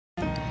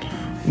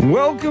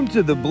Welcome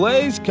to the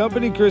Blaze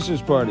Company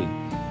Christmas Party,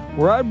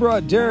 where I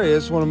brought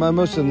Darius, one of my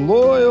most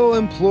loyal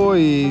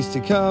employees, to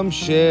come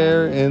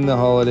share in the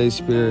holiday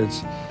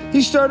spirits.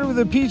 He started with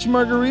a peach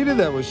margarita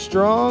that was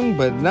strong,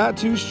 but not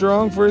too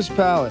strong for his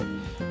palate.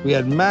 We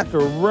had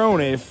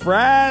macaroni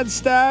fried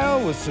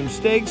style with some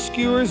steak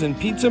skewers and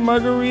pizza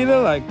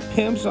margarita like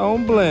pimps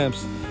on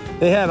blimps.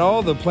 They had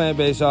all the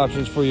plant-based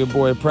options for your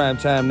boy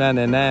Primetime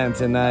 99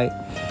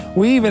 tonight.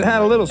 We even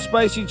had a little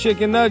spicy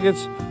chicken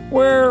nuggets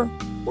where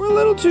we're a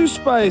little too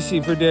spicy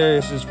for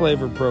Darius's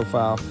flavor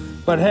profile.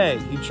 But hey,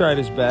 he tried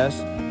his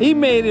best. He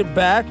made it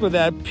back with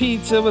that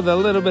pizza with a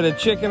little bit of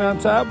chicken on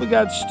top. We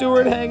got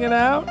Stuart hanging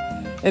out,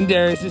 and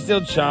Darius is still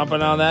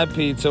chomping on that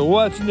pizza.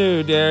 What's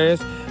new, Darius?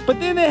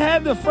 But then they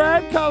had the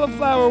fried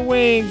cauliflower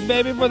wings,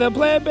 baby, for the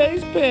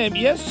plant-based pimp.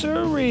 Yes,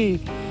 sirree.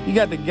 You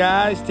got the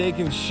guys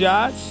taking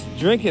shots,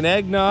 drinking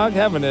eggnog,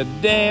 having a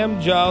damn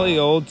jolly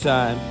old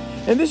time.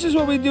 And this is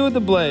what we do at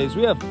the Blaze.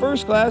 We have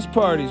first-class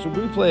parties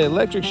where we play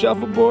electric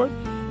shuffleboard.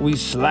 We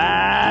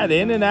slide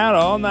in and out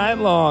all night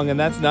long, and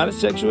that's not a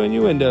sexual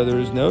innuendo. There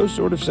is no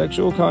sort of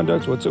sexual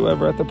conduct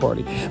whatsoever at the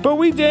party. But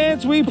we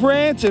dance, we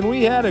prance, and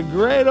we had a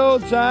great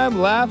old time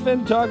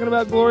laughing, talking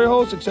about glory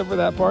holes, except for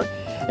that part.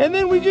 And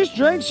then we just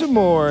drank some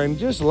more and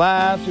just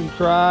laughed and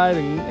cried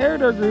and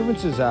aired our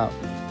grievances out.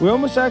 We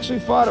almost actually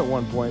fought at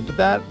one point, but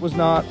that was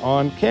not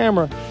on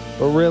camera.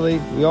 But really,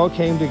 we all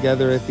came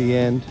together at the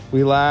end.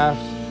 We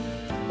laughed,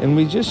 and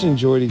we just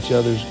enjoyed each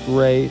other's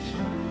great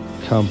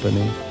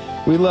company.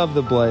 We love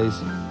the Blaze.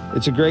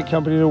 It's a great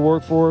company to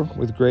work for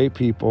with great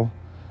people.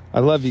 I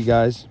love you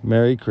guys.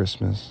 Merry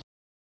Christmas.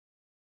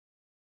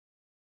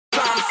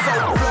 I'm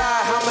so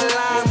fly, I'm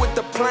aligned with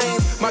the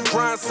planes. My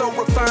grind so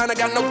refined, I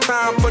got no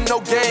time for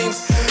no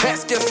games.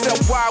 Ask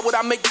yourself why would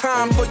I make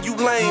time for you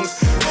lames?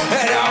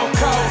 At all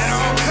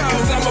costs,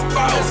 cause I'm a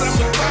boss.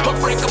 But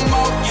break them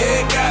off,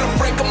 yeah, gotta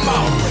break them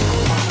off.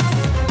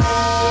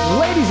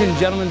 Ladies and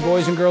gentlemen,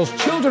 boys and girls,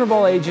 children of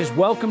all ages,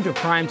 welcome to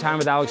Prime Time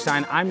with Alex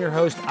Stein. I'm your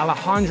host,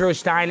 Alejandro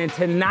Stein, and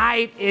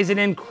tonight is an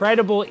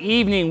incredible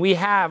evening. We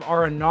have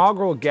our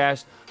inaugural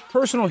guest,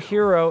 personal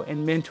hero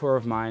and mentor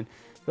of mine,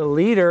 the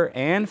leader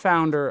and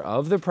founder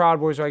of the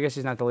Proud Boys. Or I guess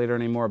he's not the leader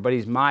anymore, but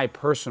he's my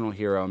personal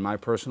hero and my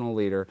personal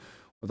leader.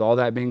 With all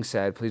that being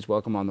said, please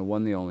welcome on the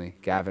one, the only,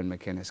 Gavin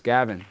McInnes.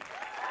 Gavin.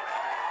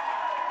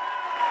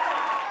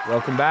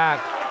 Welcome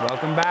back.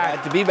 Welcome back.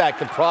 Glad to be back.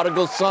 The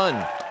prodigal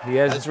son. He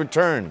has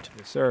returned.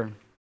 Yes, sir.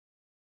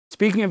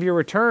 Speaking of your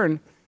return,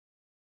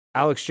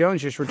 Alex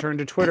Jones just returned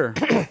to Twitter.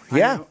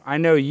 Yeah. I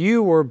know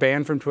you were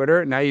banned from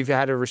Twitter. Now you've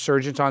had a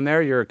resurgence on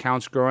there. Your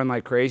account's growing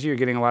like crazy. You're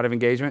getting a lot of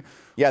engagement.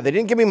 Yeah, they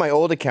didn't give me my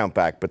old account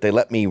back, but they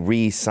let me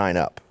re-sign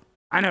up.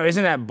 I know.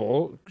 Isn't that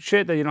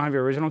bullshit that you don't have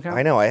your original account?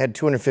 I know. I had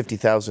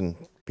 250,000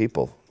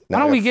 people. Why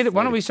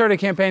don't we start a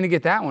campaign to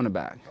get that one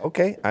back?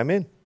 Okay, I'm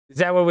in. Is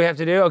that what we have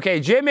to do?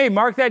 Okay, Jimmy,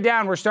 mark that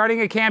down. We're starting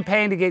a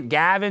campaign to get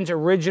Gavin's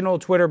original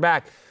Twitter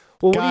back.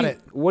 Well,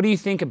 what do you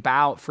think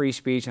about free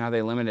speech and how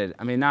they limit it?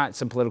 I mean, not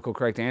some political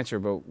correct answer,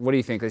 but what do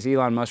you think? Is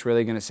Elon Musk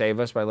really going to save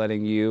us by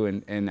letting you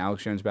and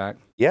Alex Jones back?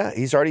 Yeah,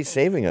 he's already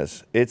saving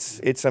us.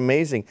 It's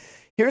amazing.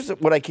 Here's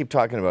what I keep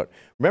talking about.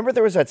 Remember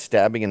there was that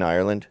stabbing in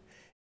Ireland?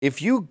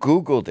 If you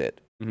Googled it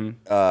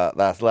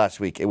last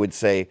week, it would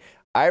say,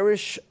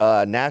 Irish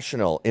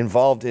national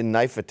involved in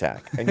knife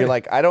attack. And you're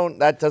like,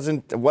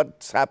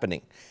 what's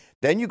happening?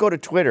 Then you go to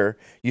Twitter,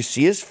 you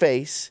see his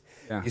face,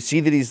 you see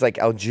that he's like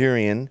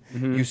Algerian,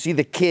 you see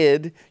the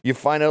kid, you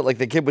find out like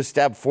the kid was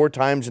stabbed 4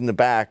 times in the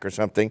back or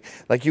something.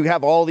 Like you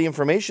have all the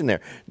information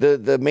there.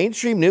 The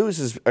mainstream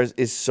news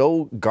is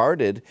so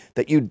guarded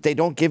that they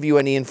don't give you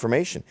any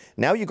information.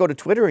 Now you go to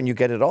Twitter and you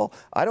get it all.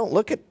 I don't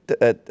look at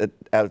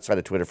outside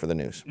of Twitter for the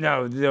news.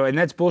 No, and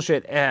that's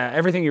bullshit.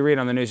 Everything you read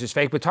on the news is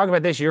fake. But talk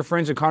about this. You're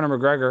friends with Conor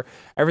McGregor.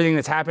 Everything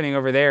that's happening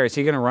over there, is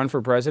he going to run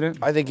for president?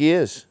 I think he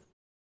is.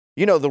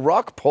 You know, The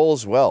Rock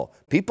polls well.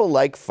 People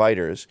like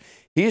fighters.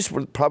 He's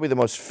probably the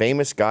most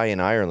famous guy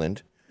in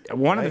Ireland.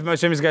 One of the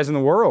most famous guys in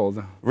the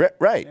world.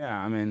 Right. Yeah,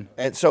 I mean.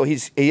 And so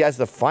he has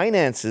the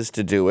finances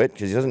to do it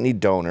because he doesn't need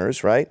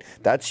donors, right?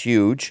 That's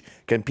huge.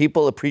 Can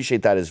people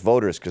appreciate that as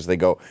voters because they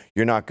go,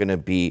 you're not going to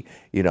be,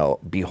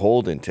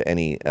 beholden to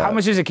any. How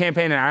much does a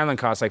campaign in Ireland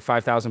cost? Like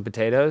 5,000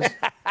 potatoes?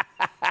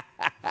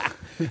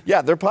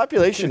 Yeah, their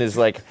population is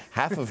like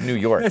half of New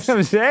York. That's what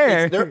I'm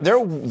saying.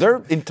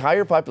 Their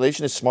entire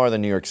population is smaller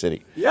than New York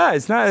City. Yeah,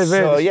 it's not a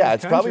very. So yeah,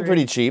 it's probably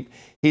pretty cheap.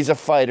 He's a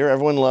fighter.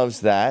 Everyone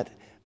loves that.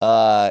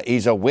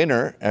 He's a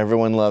winner.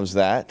 Everyone loves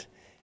that.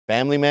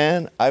 Family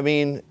man. I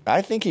mean,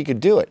 I think he could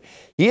do it.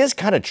 He is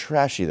kind of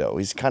trashy, though.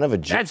 He's kind of a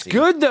gypsy. That's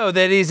good, though,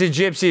 that he's a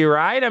gypsy,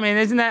 right? I mean,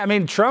 isn't that? I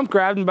mean, Trump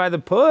grabbed him by the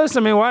puss.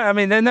 I mean, what? I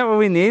mean, isn't that what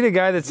we need? A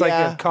guy that's like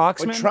a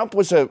coxman? Well, Trump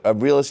was a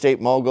real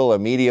estate mogul, a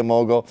media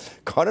mogul.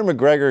 Conor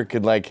McGregor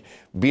could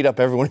beat up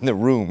everyone in the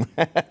room.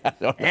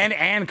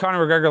 and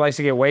Conor McGregor likes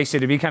to get wasted.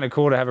 It'd be kind of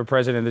cool to have a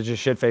president that's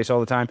just shit-faced all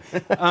the time.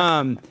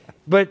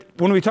 But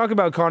when we talk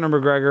about Conor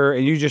McGregor,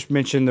 and you just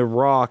mentioned The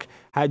Rock,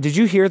 did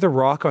you hear The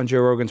Rock on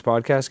Joe Rogan's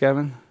podcast,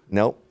 Gavin?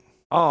 Nope.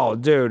 Oh,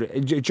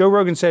 dude. Joe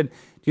Rogan said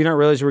Do you not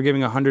realize we're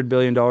giving $100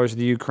 billion to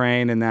the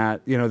Ukraine and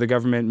that, the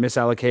government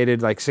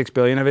misallocated like $6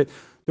 billion of it?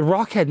 The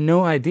Rock had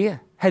no idea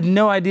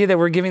that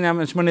we're giving that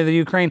much money to the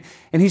Ukraine,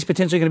 and he's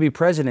potentially going to be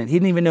president. He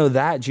didn't even know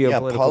that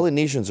geopolitical. Yeah,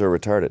 Polynesians are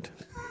retarded.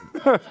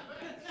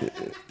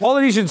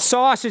 Polynesian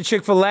sauce at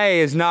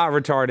Chick-fil-A is not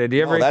retarded.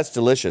 Oh, that's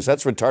delicious.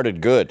 That's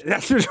retarded good.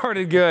 That's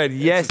retarded good.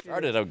 Yes.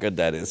 Retarded how good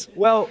that is.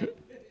 Well,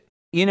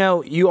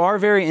 you are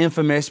very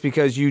infamous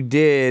because you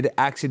did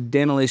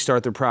accidentally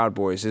start the Proud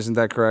Boys. Isn't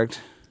that correct?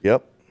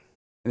 Yep.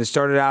 And it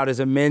started out as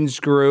a men's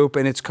group,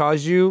 and it's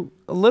caused you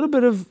a little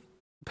bit of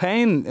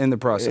pain in the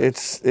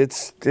process.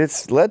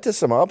 It's led to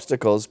some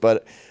obstacles,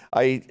 but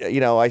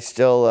I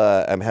still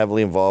am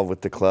heavily involved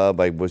with the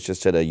club. I was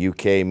just at a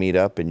UK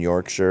meetup in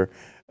Yorkshire.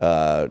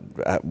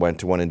 Went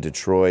to one in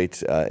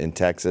Detroit, in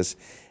Texas,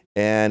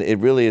 and it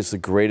really is the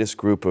greatest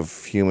group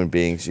of human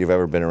beings you've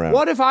ever been around.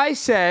 What if I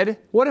said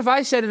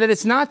that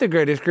it's not the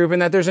greatest group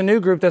and that there's a new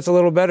group that's a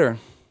little better?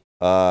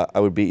 I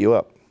would beat you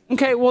up.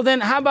 Okay, well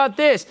then how about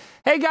this?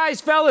 Hey guys,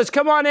 fellas,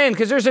 come on in,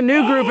 because there's a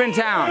new group in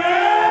town.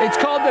 It's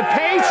called the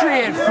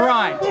Patriot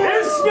Front.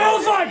 It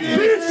smells like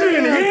bitch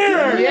in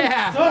here.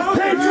 Yeah.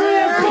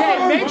 Patriot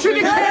Okay, make sure the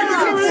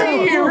camera can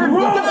see you.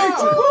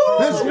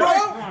 That's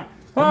right.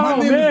 My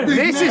name is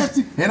Big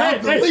Nasty, and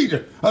I'm the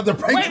leader of the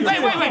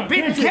Patriot.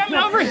 Wait. Come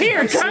over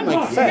here. Come,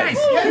 guys.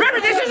 Remember,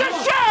 this is a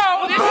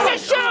show. This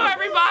is a show,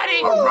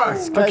 everybody. All right.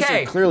 These guys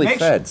are clearly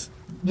feds.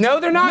 No,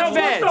 they're not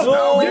feds.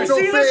 No, You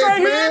see this right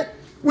here?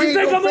 We You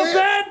ain't think no I'm a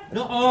fed.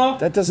 fed?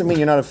 That doesn't mean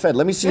you're not a fed.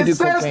 Let me see you do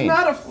cocaine.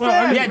 not a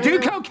fed. Yeah, do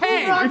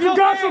cocaine. If you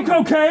got some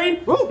cocaine,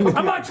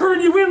 I might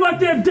turn you in like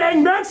them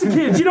dang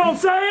Mexicans. You know what I'm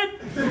saying?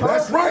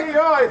 That's right.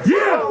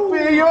 Yeah.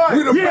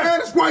 We're the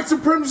baddest white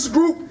supremacist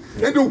group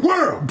in the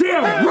world.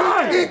 Damn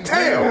right. In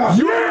town.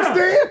 You Yeah.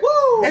 understand?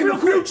 And the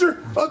future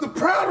of the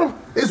Proud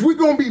is we're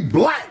going to be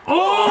black.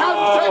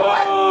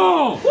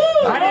 Oh!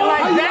 I didn't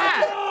like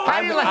that.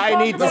 I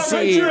need to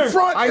see.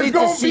 I need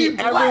to see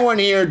everyone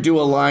here do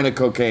a line of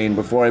cocaine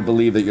before I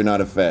believe that you're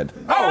not a fed.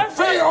 Oh,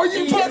 fed? Are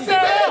you kidding me,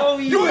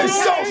 man? You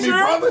insult me,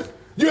 brother.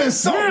 You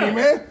insult me,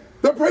 man.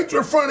 The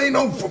Patriot Front ain't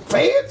no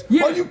feds.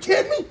 Yeah. Are you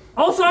kidding me?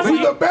 Also, I We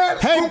see the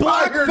baddest Hey, group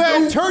black out here,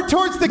 fed, dude. turn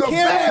towards the camera,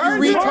 baddest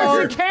you group out retard.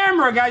 here. The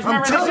camera, guys.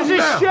 Remember, this telling is you a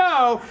now.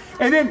 show.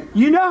 And then,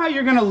 you know how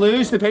you're going to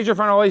lose? The Patriot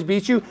Front always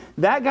beats you?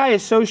 That guy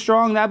is so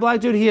strong, that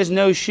black dude, he has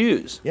no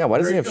shoes. Yeah, why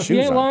does he have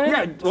shoes on?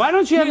 Yeah, why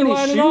don't you have any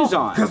shoes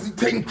on? Because he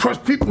taking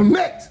crushed people's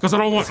necks. Because I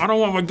don't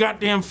want my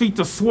goddamn feet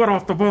to sweat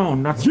off the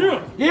bone. That's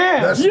Yeah.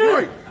 That's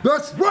right.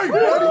 That's right,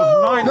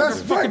 buddy.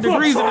 That's right.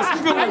 degrees in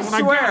this building I when I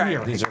swear. got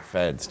here. These are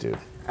feds, dude.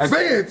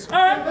 Feds?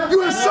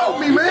 You insult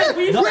me, man.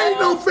 We ain't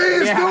no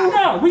feds, Yeah. dude.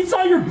 No, we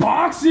saw your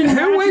boxing. Who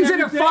match wins and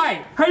in a everything.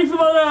 fight? How you feel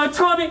about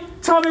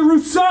Tommy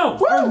Rousseau,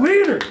 our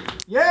leader?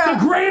 Yeah.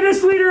 The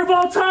greatest leader of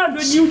all time.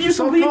 That you used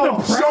to lead the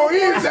Proud So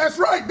is. That's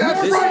right.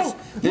 That's right.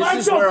 This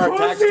is where our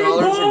tax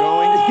dollars are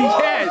going.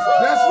 Yes.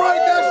 That's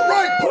right. That's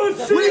right.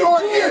 Pussy We are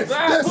it.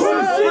 That's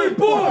Pussy right.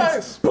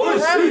 boys!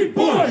 Pussy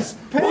boys!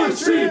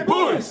 Pussy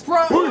boys!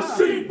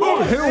 Pussy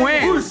boys! Who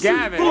wins, Pussy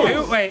Gavin?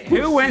 boys.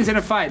 Who wins in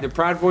a fight, the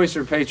Proud Boys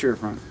or Patriot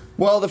Front?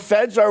 Well, the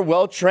feds are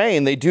well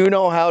trained. They do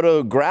know how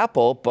to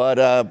grapple,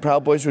 but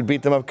Proud Boys would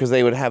beat them up because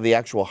they would have the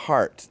actual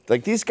heart.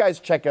 Like these guys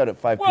check out at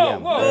 5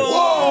 p.m. They're 9 to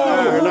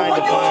Are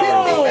you 5.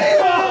 kidding me,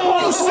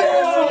 man? You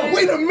serious?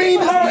 We the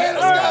meanest,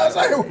 baddest guys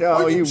out here. No,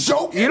 Are you you-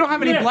 joking? You don't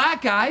have any Yeah.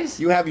 black guys.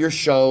 You have your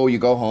show, you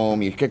go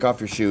home, you kick off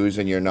your shoes,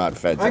 and you're not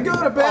feds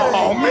anymore.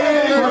 Oh,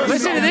 man.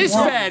 Listen to this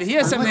Fed. He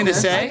has something to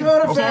say.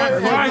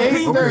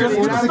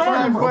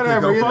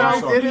 Whatever, you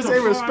know, it is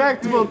a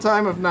respectable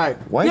time of night.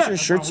 Why is your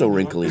shirt so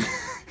wrinkly?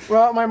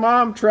 Well, my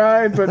mom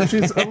tried, but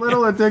she's a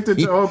little addicted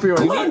to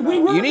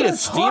opioids. You need a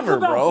steamer,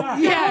 bro.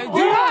 Yeah,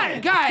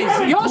 dude,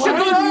 guys, you also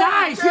look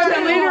nice. You're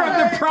the leader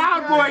of the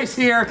Proud Boys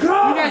here. You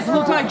guys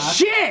look like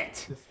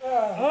shit.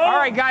 All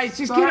right, guys,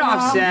 just get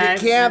off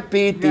set. You can't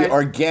beat the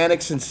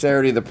organic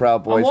sincerity of the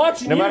Proud Boys,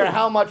 watching no matter you.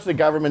 how much the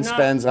government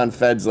spends on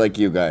feds like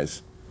you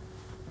guys.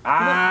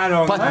 I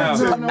don't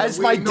know. As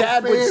my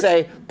dad would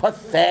say,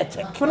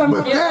 pathetic.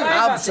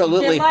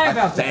 Absolutely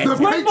pathetic.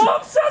 My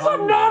mom says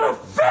I'm not a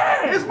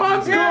fan! His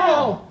mom's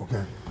girl!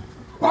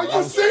 Are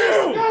you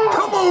serious?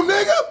 Come on,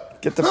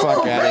 nigga. Get the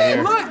fuck out of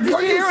here. Look, did you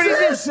hear what he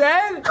just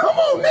said? Come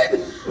on,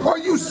 nigga. Are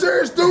you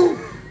serious, dude?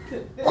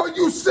 Are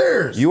you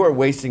serious? You are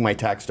wasting my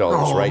tax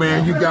dollars Oh, right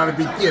man, now. you gotta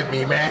be kidding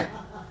me, man.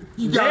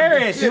 You gotta be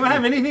Darius, you kidding don't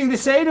have me. anything to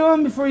say to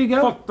him before you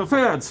go? Fuck the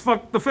feds,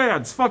 fuck the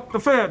feds, fuck the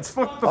feds,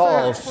 fuck the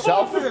Oh, feds.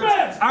 self. Fuck the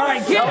feds! All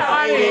right, get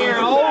out of here.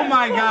 Oh,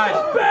 my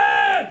God.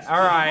 Feds! All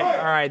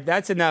right,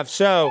 that's enough.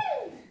 So,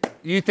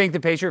 you think the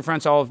Patriot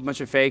Front's all a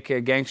bunch of fake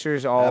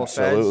gangsters, all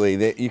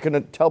Absolutely. You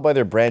can tell by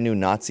their brand new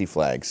Nazi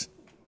flags. feds?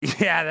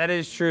 Yeah, that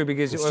is true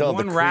because it was still have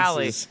one the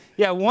rally. creases.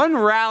 Yeah, one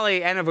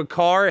rally and of a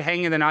car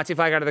hanging the Nazi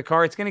flag out of the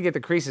car, it's going to get the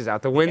creases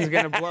out. The wind's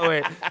going to blow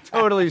it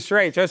totally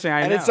straight. Trust me, I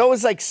And know. it's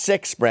always like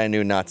 6 brand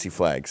new Nazi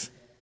flags.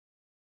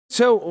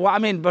 So, well, I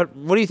mean, but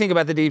what do you think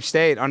about the deep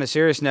state? On a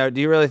serious note,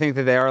 do you really think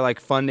that they are like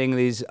funding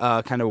these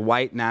kind of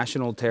white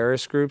national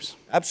terrorist groups?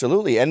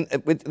 Absolutely, and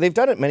they've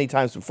done it many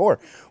times before.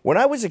 When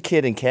I was a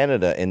kid in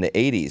Canada in the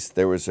 80s,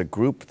 there was a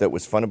group that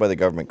was funded by the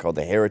government called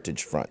the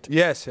Heritage Front.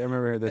 Yes, I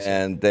remember this.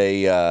 And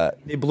they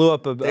blew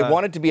up they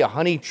wanted to be a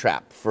honey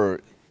trap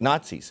for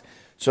Nazis.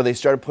 So they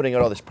started putting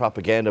out all this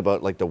propaganda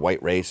about like the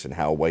white race and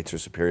how whites are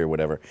superior,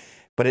 whatever.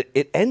 But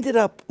it ended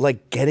up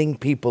like getting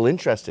people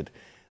interested.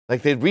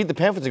 Like they'd read the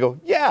pamphlets and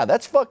go, yeah,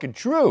 that's fucking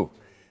true.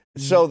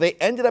 So they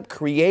ended up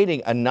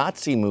creating a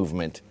Nazi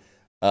movement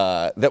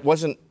that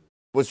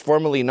was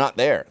formerly not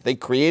there. They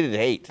created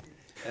hate.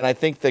 And I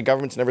think the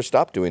government's never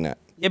stopped doing that.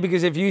 Yeah,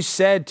 because if you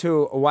said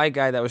to a white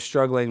guy that was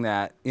struggling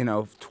that,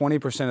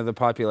 20% of the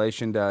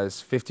population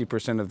does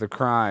 50% of the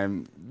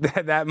crime,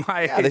 that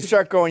might... Yeah, they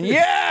start going,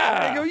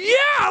 yeah! They go,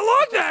 yeah,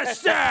 look at that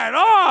stat!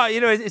 Oh,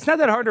 it's not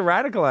that hard to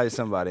radicalize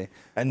somebody.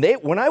 And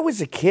when I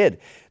was a kid,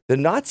 the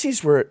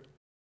Nazis were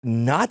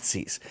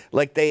Nazis.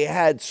 Like they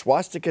had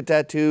swastika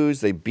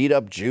tattoos, they beat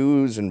up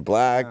Jews and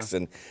blacks,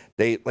 and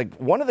they, like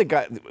one of the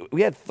guys,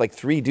 we had like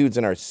 3 dudes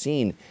in our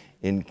scene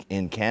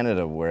in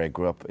Canada where I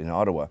grew up in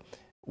Ottawa.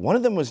 One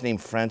of them was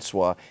named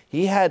Francois.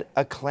 He had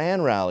a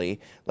Klan rally,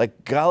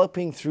 like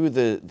galloping through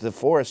the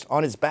forest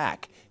on his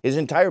back. His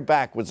entire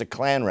back was a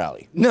Klan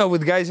rally. No,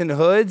 with guys in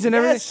hoods and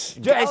Yes,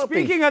 everything?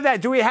 galloping. Speaking of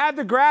that, do we have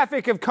the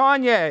graphic of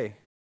Kanye?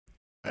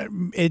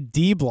 In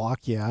D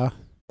block, yeah.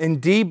 In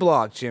D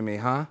block, Jimmy,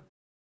 huh?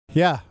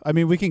 Yeah, I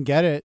mean, we can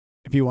get it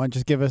if you want.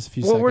 Just give us a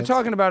few seconds. Well, we're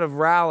talking about a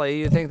rally.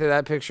 You think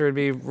that picture would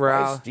be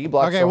rally?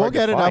 Okay, we'll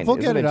get it up. We'll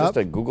get it up. Just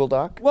a Google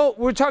Doc? Well,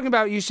 we're talking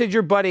about, you said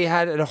your buddy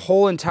had a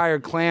whole entire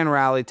Klan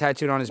rally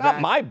tattooed on his back.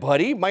 Not my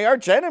buddy, my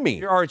arch enemy.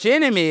 Your arch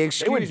enemy,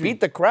 excuse me. They would beat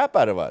the crap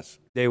out of us.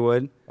 They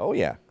would? Oh,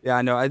 yeah. Yeah,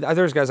 I know.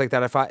 There's guys like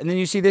that I fought. And then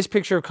you see this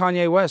picture of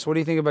Kanye West. What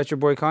do you think about your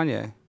boy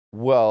Kanye?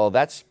 Well,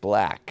 that's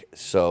black,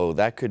 so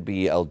that could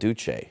be El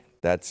Duce.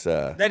 That's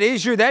that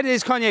is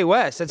Kanye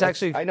West. That's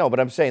actually... I know, but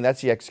I'm saying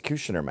that's the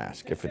executioner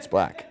mask if it's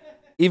black.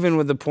 Even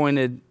with the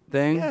pointed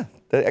thing? Yeah,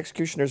 the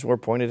executioners wore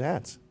pointed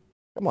hats.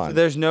 Come on. So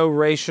there's no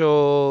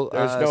racial...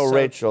 There's no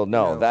racial.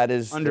 No, that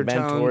is undertones.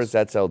 The mentors.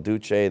 That's El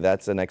Duce.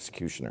 That's an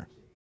executioner.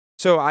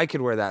 So I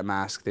could wear that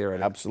mask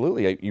theoretically.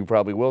 Absolutely. You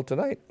probably will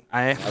tonight.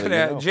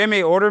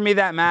 Jimmy, order me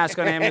that mask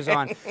on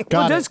Amazon.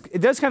 Well,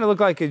 it does kind of look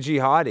like a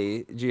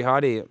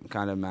jihadi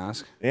kind of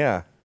mask.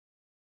 Yeah.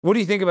 What do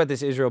you think about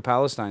this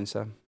Israel-Palestine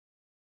stuff?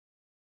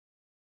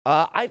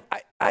 I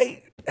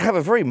have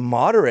a very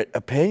moderate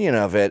opinion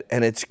of it,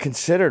 and it's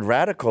considered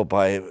radical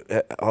by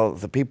all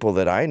the people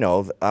that I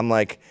know. I'm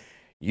like,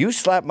 you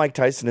slap Mike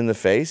Tyson in the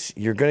face,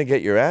 you're going to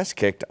get your ass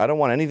kicked. I don't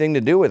want anything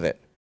to do with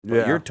it.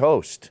 Yeah. You're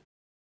toast.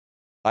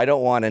 I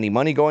don't want any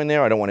money going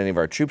there. I don't want any of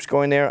our troops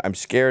going there. I'm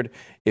scared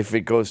if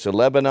it goes to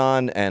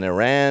Lebanon and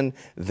Iran,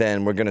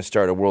 then we're going to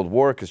start a world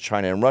war because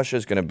China and Russia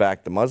is going to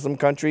back the Muslim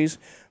countries.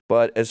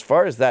 But as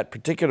far as that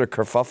particular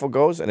kerfuffle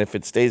goes, and if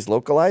it stays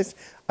localized,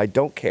 I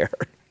don't care.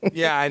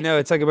 Yeah, I know.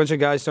 It's like a bunch of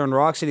guys throwing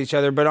rocks at each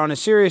other. But on a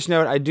serious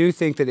note, I do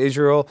think that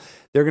Israel,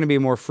 they're going to be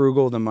more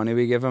frugal than money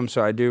we give them.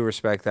 So I do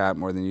respect that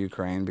more than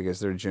Ukraine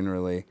because they're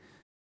generally,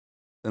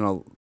 they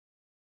don't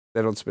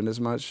spend as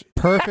much.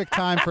 Perfect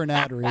time for an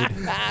ad read.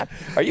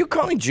 Are you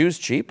calling Jews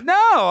cheap?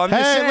 No, I'm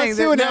just saying. Let's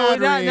do an ad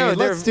read.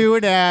 Let's do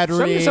an ad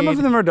read. Some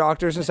of them are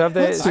doctors and stuff.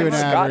 Let's do an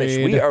ad Scottish.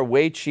 read. We are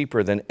way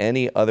cheaper than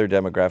any other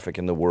demographic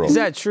in the world. Is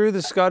that true?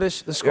 The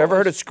Scottish? You ever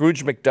heard of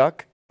Scrooge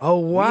McDuck? Oh,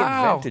 wow. We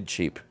invented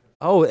cheap.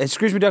 Oh, and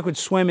Scrooge McDuck would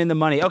swim in the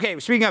money. Okay,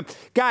 speaking of,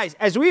 guys,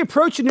 as we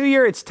approach the new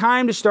year, it's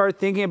time to start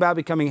thinking about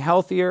becoming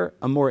healthier,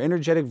 a more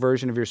energetic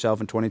version of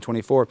yourself in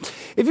 2024.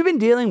 If you've been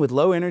dealing with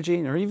low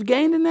energy or you've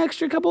gained an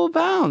extra couple of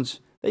pounds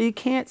that you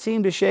can't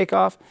seem to shake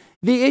off,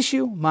 the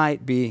issue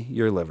might be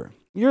your liver.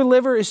 Your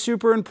liver is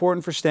super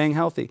important for staying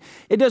healthy.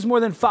 It does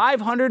more than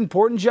 500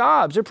 important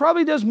jobs. It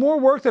probably does more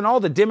work than all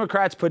the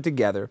Democrats put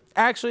together.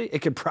 Actually,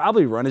 it could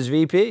probably run as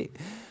VP.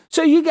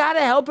 So you got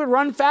to help it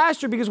run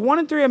faster because 1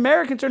 in 3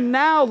 Americans are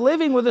now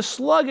living with a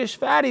sluggish,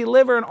 fatty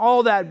liver, and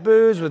all that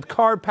booze with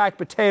carb-packed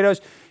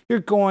potatoes you're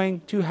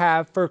going to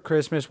have for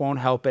Christmas won't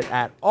help it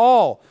at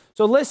all.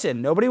 So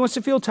listen, nobody wants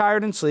to feel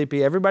tired and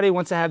sleepy. Everybody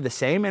wants to have the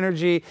same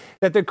energy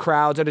that the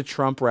crowds at a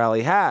Trump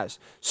rally has.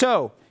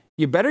 So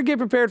you better get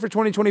prepared for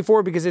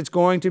 2024 because it's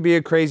going to be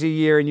a crazy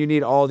year and you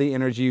need all the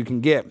energy you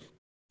can get.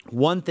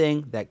 One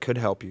thing that could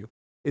help you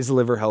is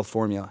Liver Health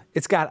Formula.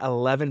 It's got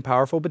 11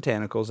 powerful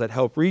botanicals that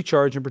help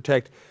recharge and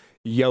protect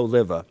your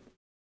liver.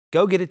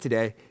 Go get it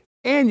today,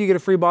 and you get a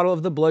free bottle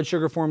of the blood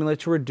sugar formula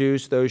to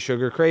reduce those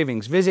sugar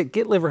cravings. Visit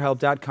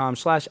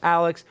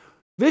getliverhelp.com/Alex.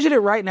 Visit it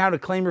right now to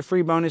claim your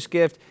free bonus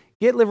gift.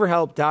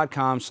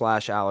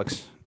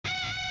 Getliverhelp.com/Alex.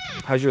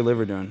 How's your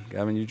liver doing,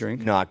 Gavin? You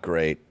drink? Not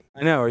great.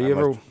 I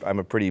know. I'm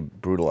a pretty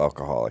brutal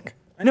alcoholic.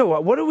 I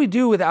know. What do we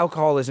do with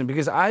alcoholism?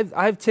 Because I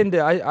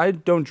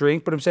don't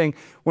drink, but I'm saying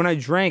when I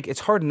drink, it's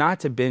hard not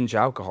to binge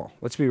alcohol.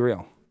 Let's be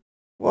real.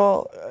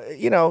 Well,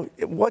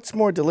 what's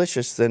more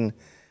delicious than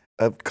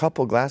a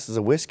couple glasses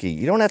of whiskey.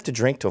 You don't have to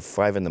drink till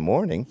 5 in the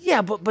morning.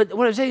 Yeah, but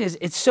what I'm saying is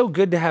it's so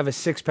good to have a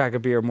 6-pack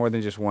of beer more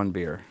than just one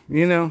beer,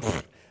 you know?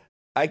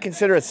 I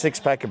consider a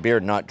 6-pack of beer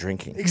not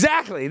drinking.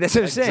 Exactly, that's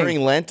what I'm saying.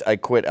 During Lent, I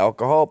quit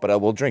alcohol, but I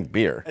will drink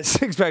beer. A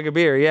 6-pack of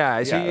beer,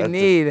 yeah. So you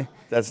need...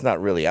 That's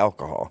not really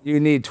alcohol. You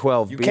need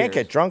 12 beers. You can't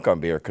get drunk on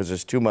beer because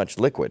there's too much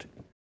liquid.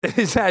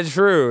 Is that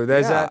true?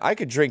 I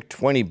could drink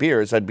 20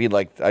 beers. I'd be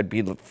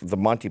the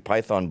Monty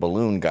Python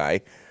balloon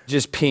guy.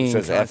 Just peeing.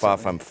 Says F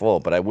off, I'm full,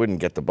 but I wouldn't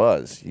get the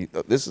buzz.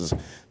 This is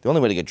the only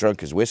way to get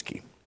drunk is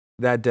whiskey.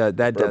 That does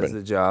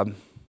the job.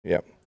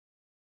 Yep.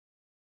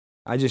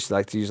 I just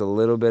like to use a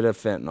little bit of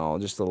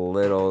fentanyl, just a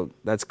little.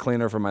 That's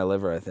cleaner for my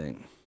liver, I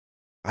think.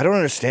 I don't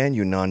understand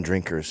you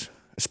non-drinkers,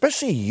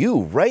 especially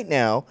you. Right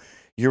now,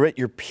 you're at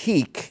your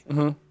peak.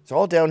 Mm-hmm. It's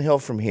all downhill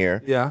from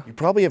here. Yeah. You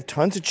probably have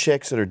tons of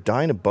chicks that are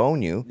dying to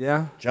bone you.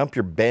 Yeah. Jump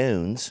your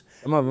bones.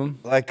 Some of them.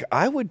 Like,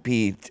 I would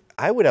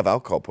have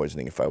alcohol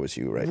poisoning if I was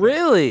you right now.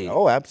 Really?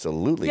 Oh,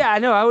 absolutely. Yeah, I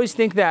know. I always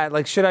think that.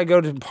 Like, should I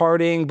go to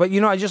partying? But,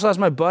 I just lost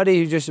my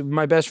buddy,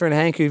 my best friend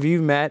Hank, who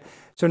you've met.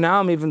 So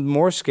now I'm even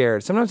more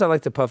scared. Sometimes I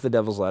like to puff the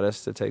devil's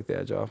lettuce to take the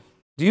edge off.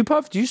 Do you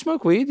puff? Do you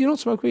smoke weed? You don't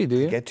smoke weed, do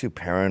you? I get too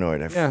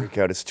paranoid. I freak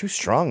out. It's too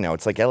strong now.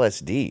 It's like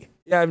LSD.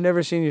 Yeah, I've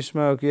never seen you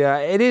smoke. Yeah,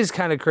 it is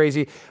kind of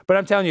crazy. But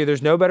I'm telling you,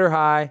 there's no better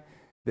high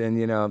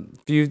than, a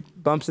few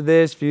bumps of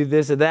this, few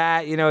this of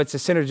that. It's a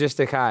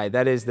synergistic high.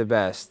 That is the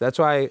best. That's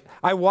why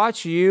I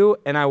watch you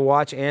and I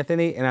watch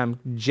Anthony, and I'm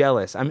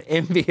jealous. I'm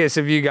envious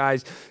of you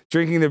guys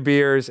drinking the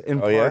beers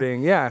and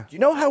partying. Yeah. Do you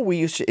know how we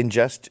used to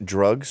ingest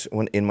drugs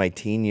in my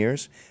teen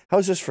years? How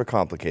is this for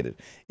complicated?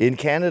 In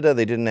Canada,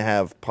 they didn't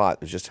have pot.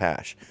 It was just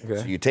hash. Okay.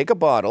 So you take a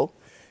bottle,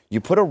 you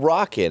put a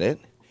rock in it,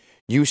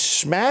 you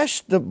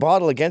smash the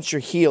bottle against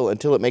your heel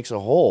until it makes a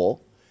hole.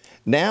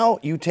 Now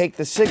you take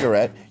the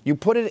cigarette, you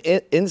put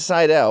it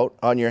inside out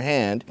on your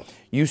hand,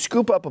 you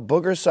scoop up a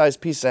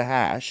booger-sized piece of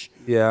hash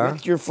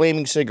with your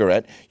flaming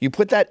cigarette, you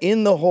put that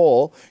in the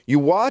hole, you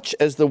watch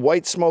as the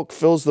white smoke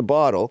fills the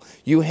bottle,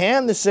 you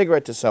hand the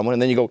cigarette to someone,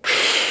 and then you go...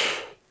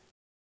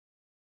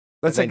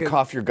 Let's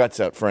cough your guts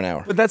out for an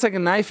hour. But that's like a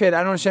knife hit. I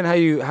don't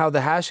understand how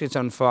the hash gets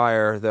on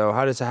fire, though.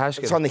 How does the hash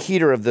get? It's on the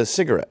heater of the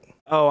cigarette.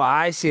 Oh,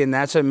 I see, and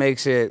that's what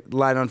makes it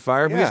light on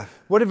fire. Yeah.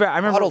 I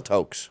remember bottle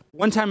tokes.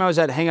 One time I was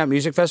at Hangout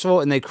Music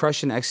Festival, and they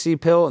crushed an ecstasy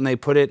pill, and they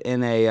put it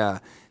in a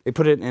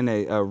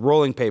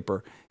rolling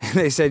paper, and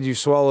they said you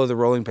swallow the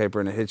rolling paper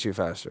and it hits you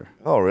faster.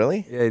 Oh,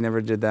 really? Yeah, you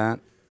never did that.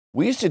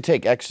 We used to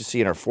take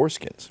ecstasy in our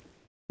foreskins.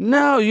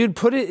 No, you'd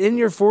put it in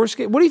your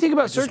foreskin. What do you think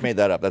about circumcision? I just made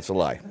that up. That's a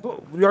lie.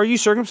 Are you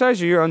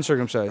circumcised or you're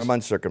uncircumcised? I'm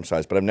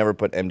uncircumcised, but I've never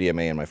put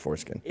MDMA in my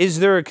foreskin. Is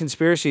there a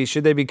conspiracy?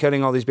 Should they be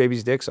cutting all these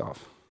babies' dicks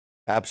off?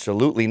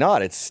 Absolutely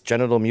not. It's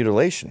genital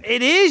mutilation.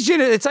 It is.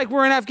 It's like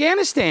we're in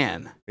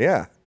Afghanistan.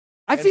 Yeah.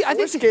 I think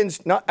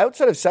foreskins, not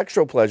outside of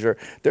sexual pleasure,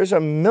 there's a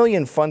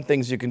million fun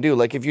things you can do.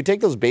 Like if you take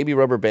those baby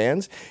rubber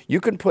bands,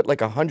 you can put like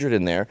 100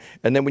 in there,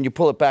 and then when you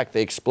pull it back,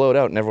 they explode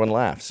out and everyone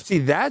laughs. See,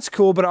 that's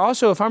cool, but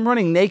also if I'm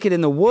running naked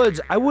in the woods,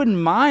 I wouldn't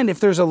mind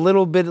if there's a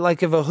little bit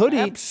like of a hoodie.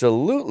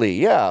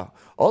 Absolutely, yeah.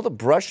 All the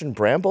brush and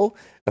bramble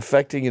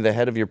affecting the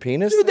head of your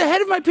penis? Dude, the head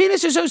of my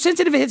penis is so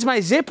sensitive. It hits my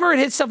zipper. It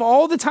hits stuff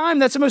all the time.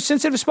 That's the most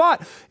sensitive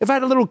spot. If I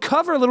had a little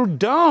cover, a little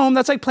dome,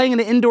 that's like playing in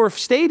an indoor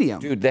stadium.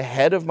 Dude, the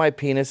head of my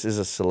penis is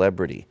a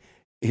celebrity.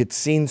 It's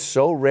seen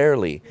so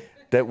rarely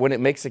that when it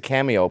makes a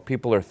cameo,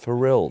 people are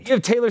thrilled. You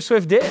have Taylor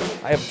Swift dick.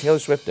 I have Taylor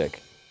Swift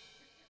dick.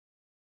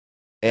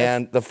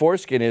 And the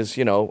foreskin is,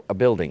 a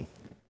building.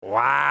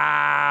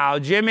 Wow.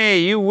 Jimmy,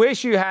 you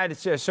wish you had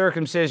a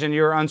circumcision.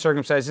 You were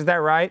uncircumcised. Is that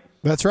right?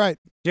 That's right.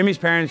 Jimmy's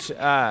parents...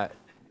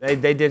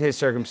 They did his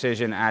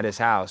circumcision at his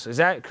house. Is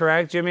that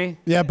correct, Jimmy?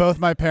 Yeah, both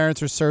my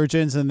parents are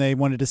surgeons, and they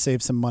wanted to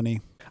save some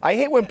money. I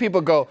hate when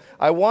people go,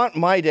 I want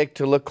my dick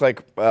to look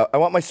like, I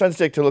want my son's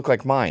dick to look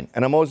like mine.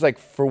 And I'm always like,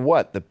 for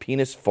what? The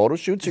penis photo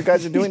shoots you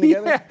guys are doing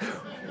together?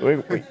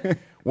 Wait.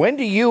 When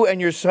do you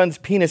and your son's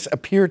penis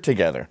appear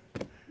together?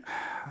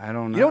 I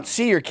don't know. You don't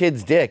see your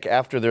kid's dick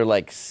after they're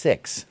like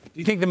 6. Do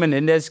you think the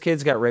Menendez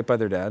kids got raped by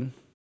their dad?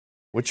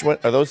 Which one?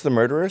 Are those the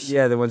murderers?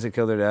 Yeah, the ones that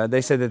killed their dad.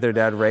 They said that their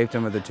dad raped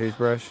them with a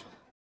toothbrush.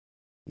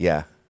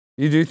 Yeah.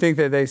 You do think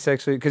that they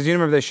sexually... Because you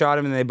remember they shot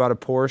him and they bought a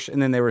Porsche, and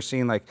then they were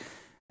seen like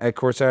at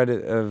courtside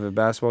of a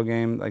basketball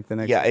game like the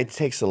next... Yeah, it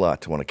takes a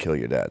lot to want to kill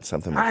your dad.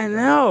 Something like I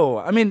know.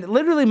 I mean,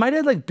 literally, my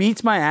dad like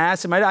beats my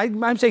ass. And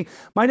I'm saying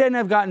my dad and I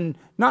have gotten,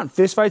 not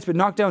fist fights, but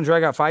knocked down,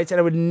 drag out fights, and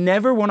I would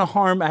never want to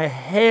harm a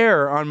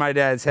hair on my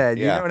dad's head.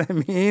 You know what I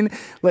mean?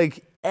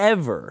 Like,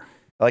 ever.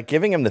 Like,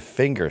 giving him the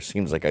finger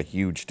seems like a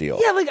huge deal.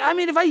 Yeah, like, I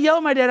mean, if I yell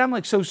at my dad, I'm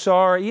like, so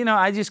sorry.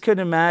 I just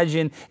couldn't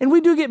imagine. And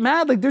we do get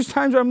mad. Like, there's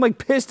times where I'm, like,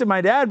 pissed at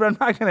my dad, but I'm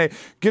not going to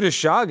get a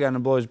shotgun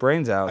and blow his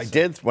brains out. I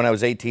did, when I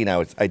was 18,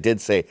 I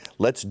did say,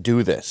 let's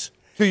do this.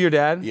 To your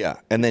dad? Yeah.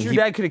 And then your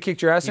dad could have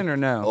kicked your ass in or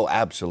no? Oh,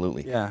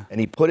 absolutely. Yeah.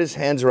 And he put his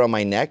hands around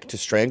my neck to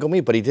strangle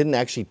me, but he didn't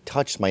actually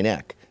touch my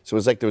neck. So it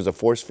was like there was a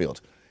force field.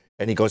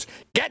 And he goes,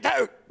 get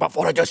out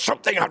before I do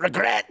something I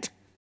regret.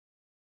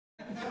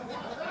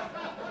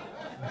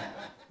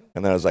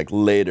 And then I was like,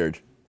 latered.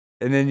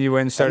 And then you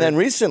went and started. And then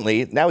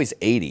recently, now he's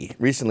 80.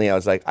 Recently, I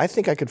was like, I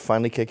think I could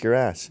finally kick your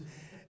ass.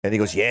 And he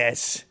goes,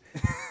 yes.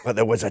 But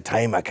there was a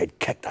time I could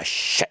kick the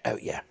shit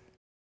out you.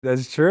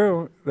 That's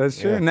true. That's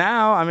true. Yeah.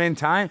 Now, I mean,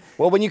 time.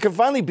 Well, when you can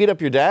finally beat up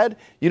your dad,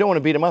 you don't want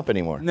to beat him up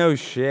anymore. No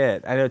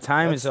shit. I know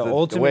time is the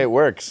ultimate. The way it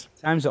works.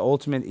 Time's the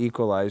ultimate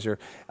equalizer.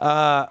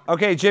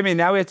 Okay, Jimmy,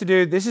 now we have to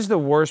do, this is the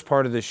worst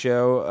part of the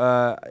show.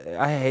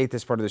 I hate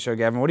this part of the show,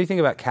 Gavin. What do you think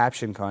about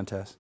caption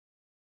contests?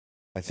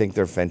 I think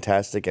they're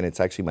fantastic, and it's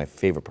actually my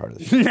favorite part of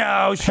the show.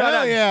 No, shut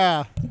Hell up.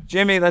 yeah.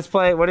 Jimmy, let's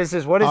play. What is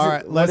this? What is All it?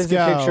 right, What let's is the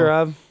go. picture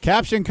of?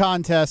 Caption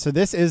contest. So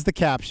this is the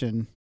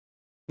caption.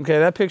 Okay,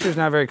 that picture's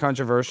not very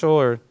controversial,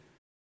 or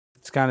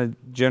it's kind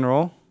of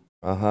general.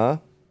 Uh-huh.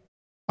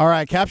 All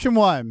right, caption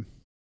 1.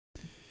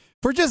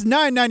 For just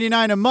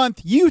 $9.99 a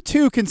month, you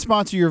too can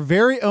sponsor your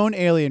very own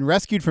alien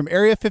rescued from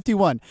Area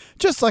 51,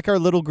 just like our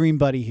little green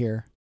buddy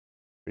here.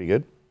 Pretty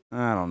good.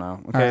 I don't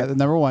know. Okay. All right,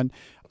 number 1.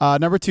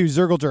 Number 2,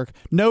 Zergle Jerk.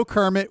 No,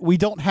 Kermit, we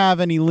don't have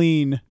any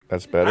lean.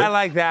 That's better. I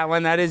like that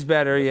one. That is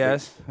better,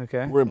 yes.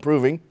 Okay. We're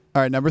improving.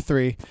 All right, number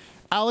 3.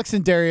 Alex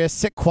and Darius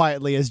sit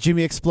quietly as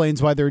Jimmy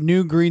explains why their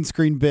new green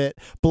screen bit,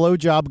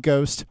 Blowjob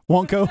Ghost,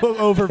 won't go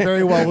over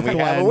very well with We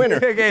Glenn. have a winner.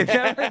 Okay,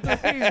 number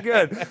 3 is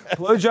good.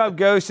 Blowjob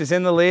Ghost is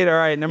in the lead. All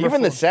right, number 4.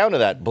 Even the sound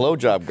of that,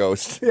 Blowjob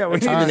Ghost. Yeah, we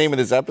That's need the name of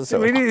this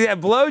episode. We need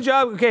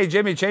Blowjob. Okay,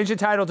 Jimmy, change the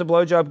title to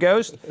Blowjob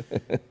Ghost.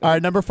 All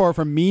right, number 4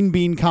 from Mean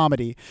Bean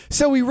Comedy.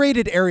 So we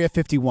raided Area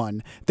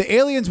 51. The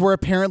aliens were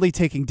apparently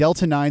taking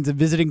Delta 9s and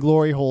visiting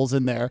glory holes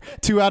in there.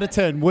 2 out of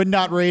 10. Would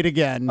not raid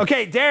again.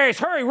 Okay, Darius,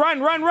 hurry,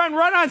 run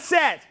on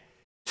set.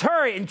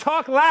 Hurry and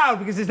talk loud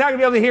because it's not going to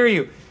be able to hear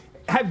you.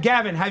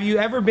 Gavin, have you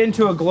ever been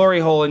to a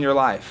glory hole in your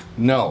life?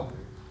 No.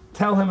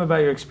 Tell him about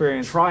your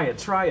experience. Try it.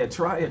 Tell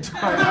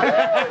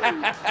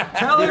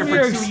Did him it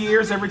your for 2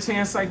 years, every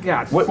chance I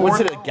got. What, was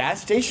it a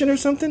gas station or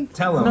something?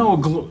 Tell him.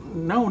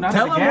 No, not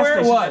Tell at a him gas where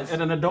it station. was.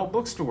 At an adult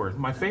bookstore,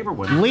 my favorite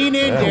one. Lean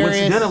in,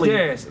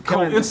 Darius.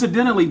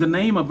 Coincidentally, the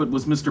name of it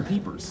was Mr.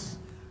 Peepers.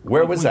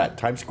 Where was that?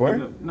 Times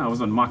Square? No, it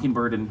was on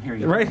Mockingbird and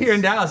Harry. Right here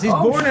in Dallas. He's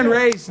born and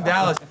raised in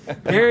Dallas.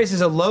 Darius is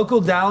a local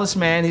Dallas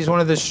man. He's one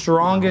of the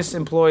strongest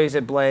employees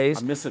at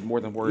Blaze. I miss it more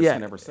than words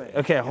can ever say.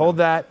 Okay, hold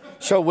that.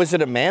 So was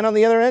it a man on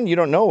the other end? You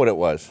don't know what it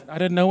was. I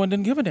didn't know and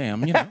didn't give a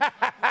damn, you know.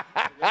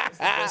 It's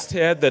the best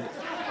head that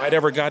I'd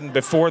ever gotten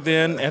before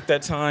then, at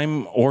that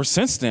time, or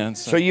since then.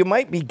 So you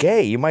might be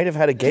gay. You might have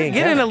had a gay Get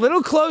in encounter. a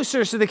little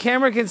closer so the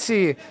camera can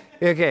see.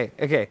 Okay.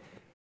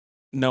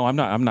 No, I'm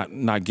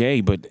not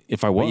gay, but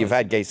if I was, Well, you've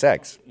had gay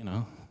sex. you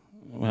know,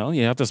 well,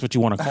 yeah, if that's what you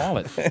want to call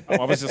it.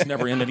 I was just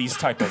never into these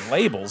type of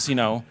labels, you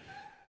know.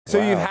 So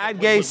you've had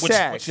gay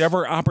sex.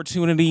 Whichever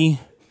opportunity.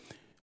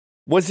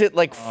 Was it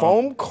like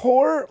foam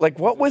core? Like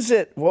what was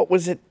it? What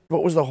was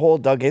the hole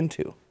dug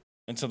into?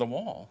 Into the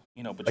wall,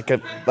 you know. But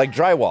Like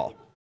drywall.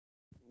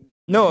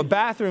 No, a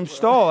bathroom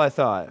stall, I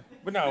thought.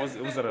 But no,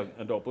 it was at an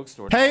adult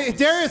bookstore. Hey,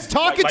 Darius,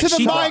 talking Like to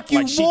the sheetrock, mic, you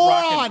like sheetrock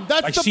moron. and-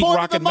 That's like the point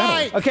of the sheetrock and metal.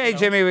 mic. Okay,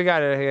 Jimmy, we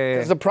got it.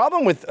 Because the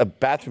problem with a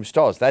bathroom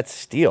stall is that's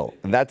steel.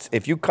 And that's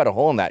if you cut a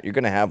hole in that, you're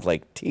gonna have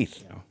like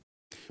teeth.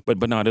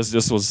 But no,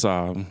 this was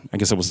I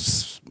guess it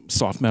was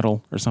soft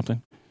metal or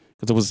something,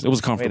 because it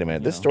was comfortable. Wait a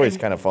minute, you this know. story's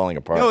kind of falling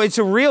apart. No, it's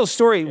a real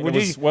story.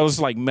 It was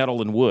like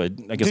metal and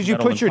wood. I guess. Did you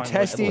metal put and your plywood.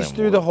 testes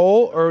through the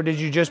hole, or did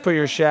you just put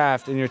your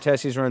shaft and your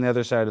testes were on the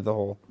other side of the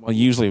hole? Well,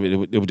 usually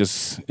it would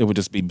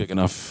just be big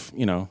enough,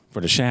 you know, for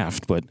the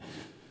shaft. But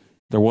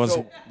there was,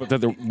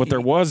 but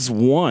there was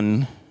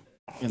one.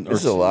 This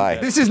is a lie.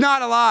 This is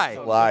not a lie.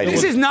 lie.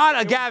 This is not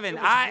a Gavin.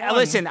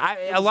 Listen.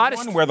 A lot of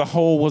One where the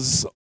hole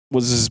was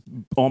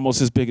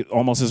almost as big,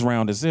 almost as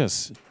round as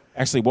this.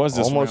 Actually, was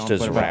this Almost round, as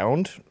but about-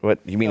 round? What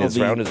you mean? No, As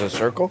the- round as a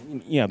circle?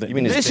 Yeah. You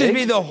mean as this big? should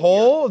be the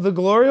hole, the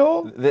glory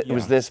hole. It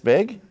was this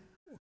big?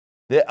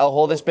 A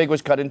hole this big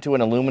was cut into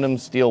an aluminum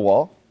steel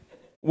wall?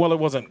 Well, it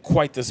wasn't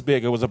quite this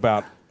big. It was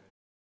about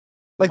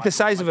Like the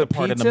size of a the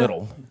part pizza. in the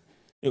middle.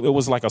 It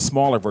was like a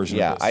smaller version.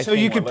 Yeah, of this. So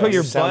you could put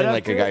your butt sounding up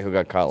like to a guy it? who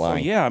got caught So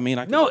lying. yeah, I mean,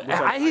 I No, could-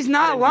 I he's didn't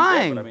not do that,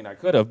 lying. but I mean, I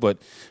could have, but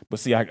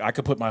see, I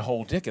could put my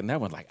whole dick in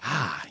that one. Like,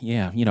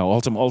 yeah, you know,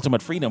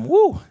 ultimate freedom.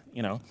 Woo,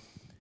 you know.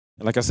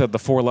 And like I said, the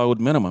 4-load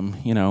minimum,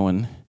 you know,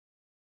 and it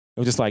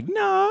was just like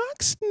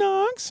knocks,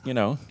 you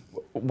know.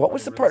 What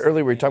was the part earlier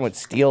where we were talking about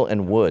steel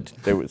and wood?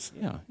 There was.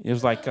 Yeah, it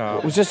was like.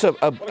 It was just a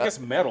I guess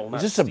metal.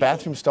 was this a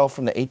bathroom stall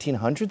from the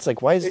 1800s?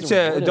 Like, why is It's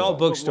there an wood adult in it?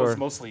 bookstore. It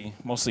was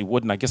mostly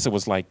wooden. I guess it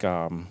was like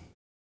it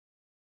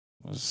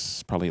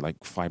was probably like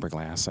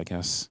fiberglass. I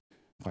guess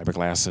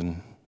fiberglass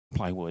and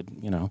plywood.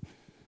 You know.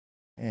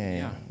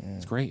 Yeah.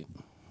 It's great.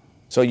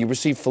 So you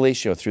received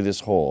fellatio through this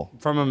hole.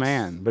 From a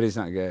man, but he's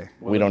not gay.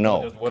 We don't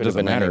know. What Could have does it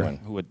been matter? anyone.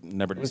 Who would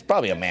never It was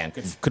probably a man.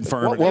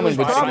 confirm What it. woman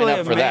would sign probably up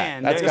a for man.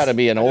 that? That's There's- got to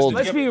be an old.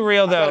 Let's be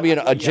real though. Gotta be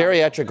a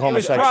geriatric It was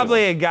homosexual.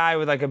 probably a guy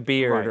with like a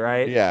beard,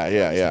 right?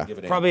 Yeah.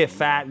 Probably a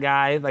fat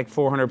guy, like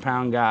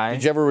 400-pound guy.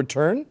 Did you ever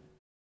return?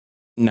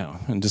 No,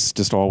 and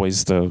just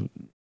always the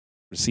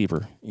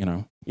receiver. You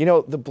know. You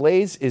know, the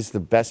Blaze is the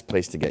best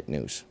place to get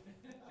news.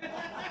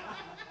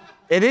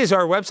 It is.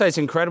 Our website's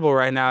incredible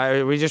right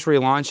now. We just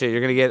relaunched it. You're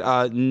going to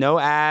get no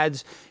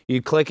ads.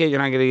 You click it, you're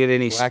not going to get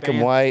any black spam.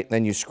 and white.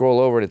 Then you scroll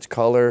over and it's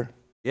color.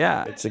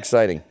 Yeah. It's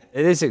exciting.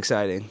 It is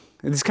exciting.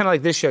 It's kind of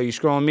like this show. You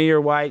scroll on me,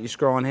 you're white. You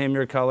scroll on him,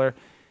 you're color.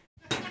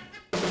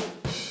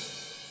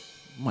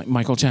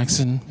 Michael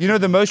Jackson. You know,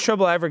 the most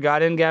trouble I ever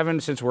got in, Gavin,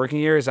 since working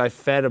here is I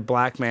fed a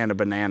black man a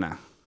banana.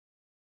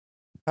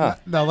 Huh.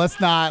 No, let's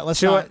not.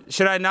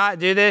 Should I not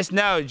do this?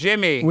 No,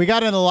 Jimmy. We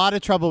got in a lot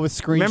of trouble with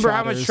screenshots. Remember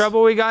how much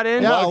trouble we got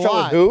in? Yeah, a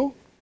lot. Who?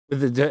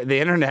 With the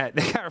internet.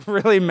 They got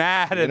really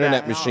mad at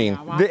Internet that. machine.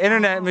 The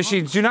internet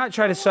machine. Do not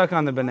try to suck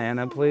on the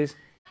banana, please.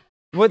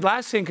 What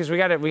last thing? Because we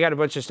got a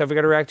bunch of stuff we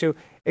got to react to.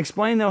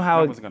 Explain though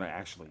how. I wasn't gonna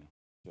actually.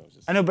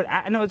 I know, but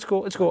I know it's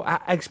cool. It's cool.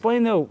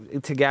 Explain though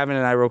to Gavin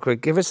and I real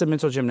quick. Give us the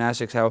mental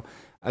gymnastics. How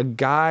a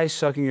guy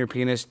sucking your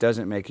penis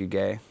doesn't make you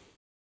gay.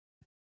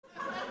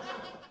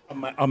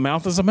 A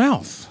mouth is a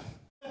mouth.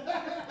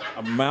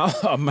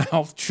 A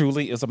mouth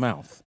truly is a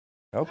mouth.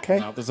 Okay.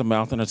 A mouth is a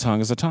mouth and a tongue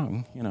is a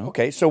tongue. You know.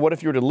 Okay. So what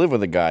if you were to live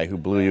with a guy who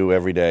blew you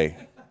every day?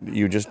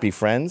 You just be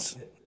friends?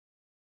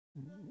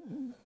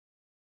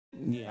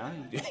 Yeah.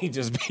 He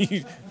just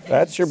be.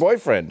 That's your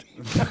boyfriend.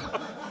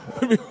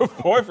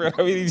 Boyfriend.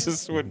 I mean, he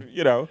just would.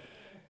 You know.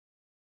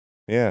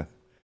 Yeah.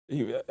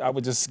 I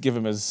would just give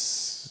him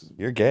his.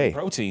 You're gay.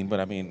 Protein,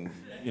 but I mean,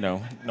 you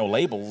know, no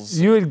labels.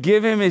 You would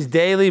give him his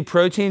daily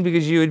protein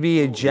because you would be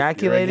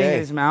ejaculating in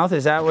his mouth.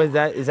 Is that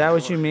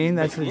what you mean?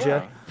 That's the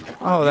joke.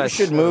 Oh, you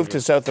should move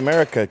to South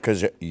America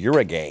because you're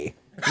a gay.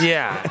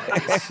 Yeah,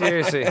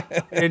 seriously.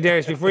 Hey,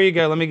 Darius, before you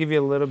go, let me give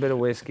you a little bit of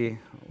whiskey.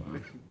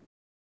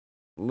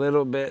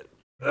 Little bit.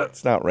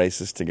 It's not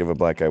racist to give a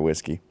black guy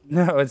whiskey.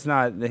 No, it's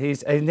not.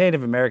 He's a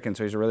Native American,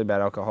 so he's a really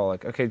bad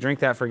alcoholic. Okay, drink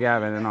that for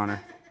Gavin in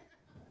honor.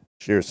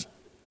 Cheers.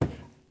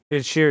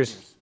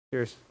 Cheers.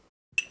 Cheers.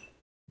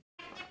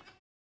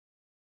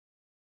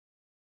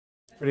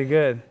 Pretty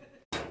good.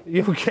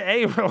 You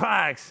okay?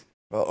 Relax.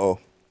 Uh-oh.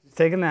 Just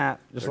take a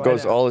nap. There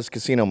goes all his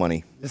casino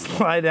money. Just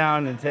lie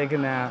down and take a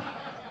nap.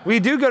 We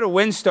do go to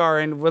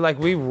WinStar, and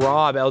we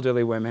rob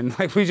elderly women.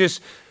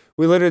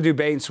 We literally do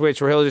bait and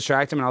switch where he'll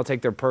distract them and I'll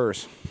take their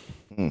purse.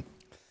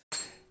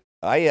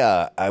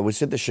 I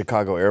was at the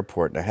Chicago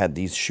airport and I had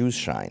these shoes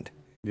shined.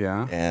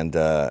 Yeah. And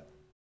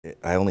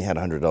I only had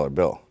a $100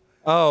 bill.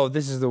 Oh,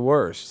 this is the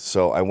worst.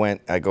 So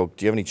I go,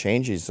 do you have any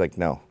change? He's like,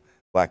 no,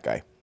 black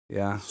guy.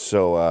 Yeah.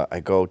 So I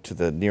go to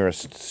the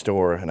nearest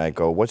store and I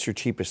go, what's your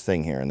cheapest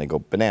thing here? And they go,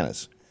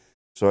 bananas.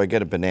 So I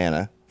get a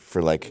banana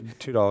for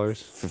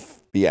 $2.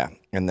 Yeah.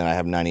 And then I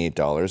have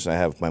 $98. I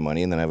have my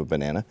money and then I have a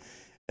banana.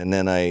 And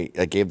then I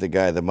gave the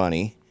guy the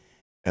money.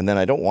 And then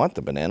I don't want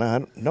the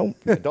banana. No,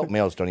 adult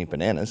males don't eat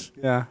bananas.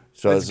 Yeah.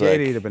 So it's gay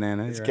to eat a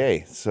banana. It's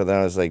gay. So then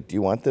I was like, do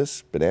you want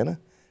this banana?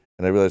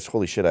 And I realized,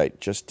 holy shit, I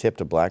just tipped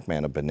a black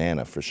man a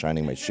banana for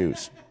shining my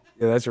shoes.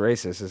 Yeah, that's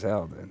racist as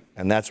hell, dude.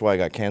 And that's why I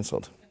got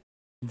canceled.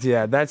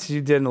 Yeah,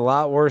 you did a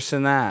lot worse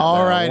than that.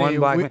 All right. One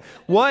black man.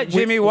 What,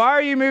 Jimmy? Why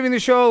are you moving the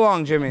show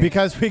along, Jimmy?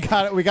 Because we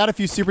got a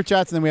few super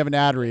chats and then we have an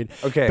ad read.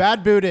 Okay.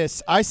 Bad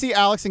Buddhist. I see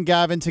Alex and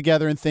Gavin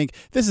together and think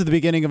this is the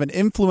beginning of an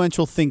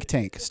influential think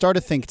tank. Start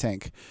a think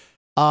tank.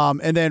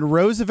 And then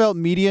Roosevelt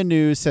Media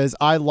News says,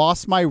 I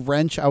lost my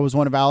wrench. I was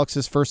one of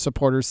Alex's first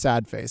supporters.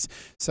 Sad face.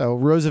 So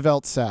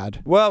Roosevelt's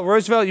sad. Well,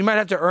 Roosevelt, you might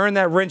have to earn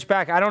that wrench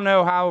back. I don't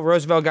know how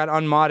Roosevelt got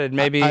unmodded.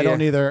 Maybe I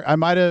don't either. I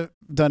might have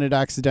done it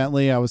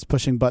accidentally. I was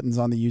pushing buttons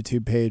on the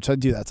YouTube page. I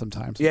do that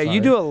sometimes. Yeah,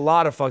 you do a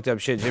lot of fucked up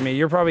shit, Jimmy.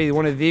 You're probably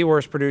one of the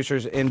worst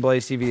producers in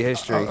Blaze TV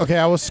history. Okay,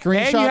 I will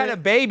screenshot. And you had a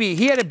baby.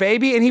 He had a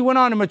baby, and he went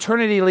on a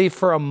maternity leave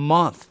for a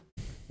month.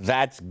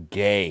 That's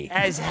gay.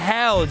 As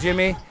hell,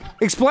 Jimmy.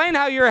 Explain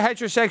how you're a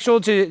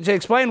heterosexual to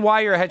explain why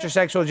you're a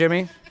heterosexual,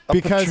 Jimmy.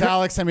 Because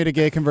Alex sent me to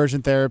gay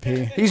conversion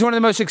therapy. He's one of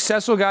the most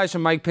successful guys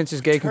from Mike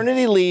Pence's gay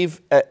maternity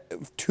leave.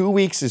 2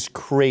 weeks is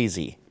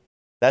crazy.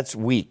 That's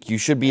weak. You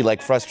should be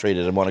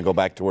frustrated and want to go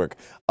back to work.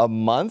 A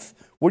month?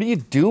 What are you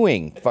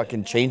doing?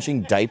 Fucking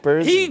changing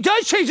diapers? He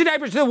does change the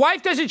diapers. The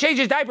wife doesn't change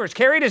his diapers.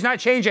 Carrie does not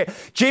change it.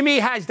 Jimmy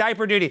has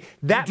diaper duty.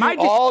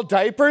 All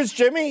diapers,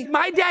 Jimmy?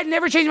 My dad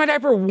never changed my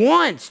diaper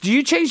once. Do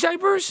you change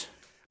diapers?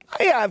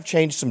 I've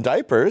changed some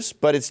diapers,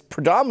 but it's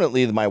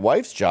predominantly my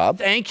wife's job.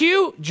 Thank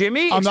you,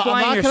 Jimmy. I'm not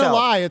going to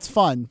lie. It's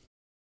fun.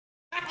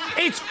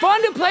 It's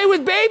fun to play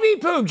with baby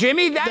poop,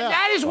 Jimmy.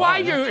 That is why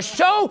you're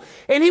so...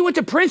 And he went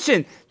to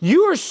Princeton.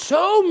 You are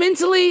so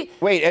mentally...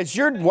 Wait, has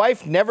your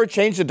wife never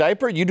changed a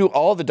diaper? You do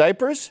all the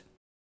diapers?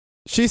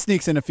 She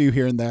sneaks in a few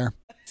here and there.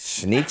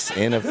 Sneaks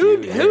in a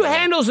few. Who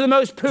handles the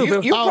most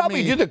poop? You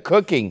probably do the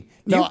cooking.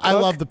 No, I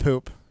love the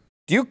poop.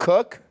 Do you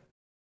cook?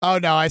 Oh,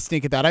 no, I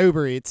sneak at that. I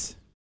Uber Eats.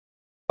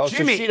 Oh,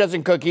 Jimmy. So she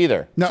doesn't cook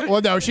either?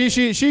 No,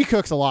 she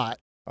cooks a lot.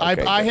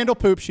 Okay, I handle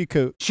poop, she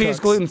cooks. She's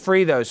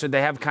gluten-free, though, so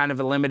they have kind of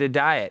a limited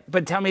diet.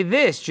 But tell me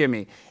this,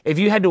 Jimmy. If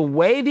you had to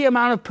weigh the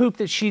amount of poop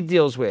that she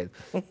deals with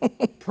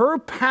per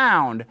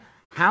pound,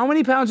 how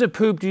many pounds of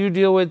poop do you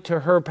deal with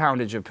to her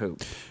poundage of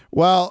poop?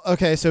 Well,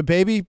 okay, so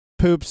baby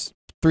poops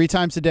 3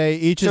 times a day.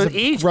 Each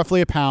is roughly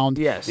a pound.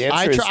 Yes.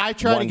 I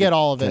try to get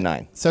all of it.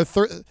 9. So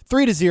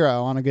 3 to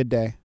 0 on a good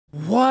day.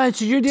 What?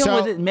 So you're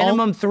dealing with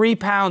minimum 3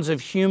 pounds of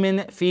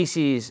human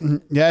feces.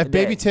 Yeah, if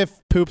baby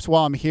Tiff poops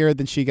while I'm here,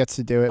 then she gets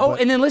to do it. Oh,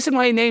 and then listen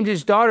why he named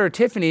his daughter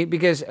Tiffany,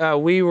 because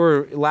we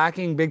were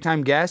lacking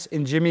big-time guests,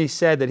 and Jimmy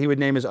said that he would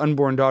name his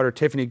unborn daughter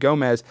Tiffany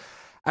Gomez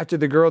after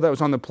the girl that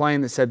was on the plane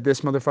that said,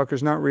 "This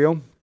motherfucker's not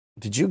real."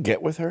 Did you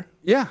get with her?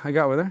 Yeah, I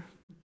got with her.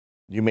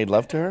 You made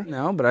love to her?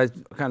 No, but I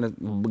kind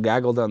of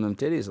gaggled on them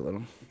titties a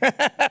little.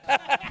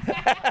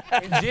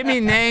 Jimmy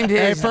named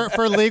his... Hey,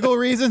 for legal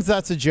reasons,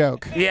 that's a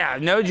joke. Yeah,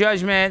 no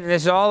judgment.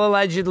 This is all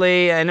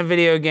allegedly in a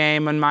video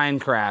game on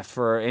Minecraft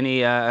for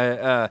any...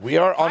 we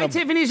are on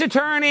Tiffany's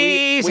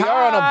attorneys. We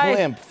are on a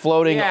blimp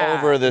floating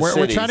over the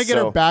city. We're trying to get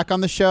her back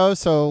on the show,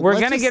 so... We're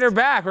going to get her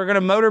back. We're going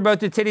to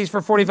motorboat the titties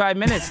for 45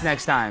 minutes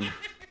next time.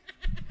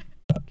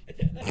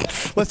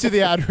 Let's do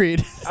the ad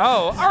read.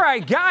 Oh, all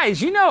right,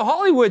 guys. You know,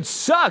 Hollywood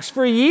sucks.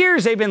 For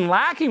years, they've been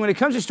lacking when it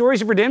comes to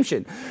stories of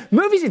redemption.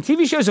 Movies and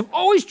TV shows have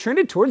always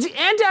trended towards the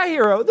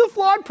anti-hero, the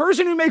flawed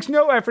person who makes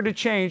no effort to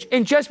change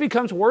and just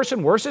becomes worse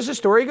and worse as the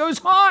story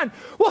goes on.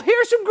 Well,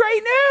 here's some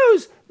great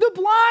news. The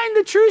Blind,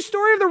 the true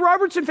story of the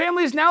Robertson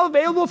family, is now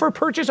available for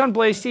purchase on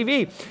Blaze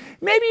TV.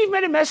 Maybe you've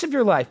made a mess of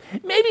your life.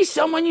 Maybe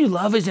someone you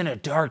love is in a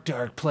dark,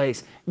 dark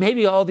place.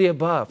 Maybe all the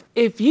above.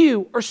 If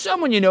you or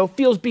someone you know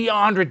feels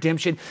beyond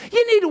redemption,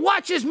 you need to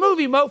watch this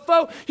movie,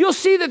 mofo. You'll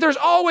see that there's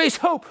always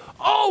hope.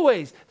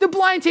 Always. The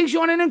Blind takes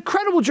you on an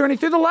incredible journey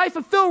through the life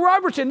of Phil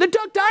Robertson, the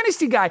Duck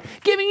Dynasty guy,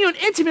 giving you an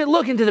intimate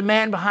look into the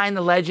man behind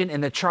the legend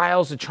and the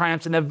trials, the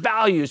triumphs, and the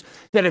values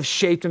that have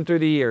shaped him through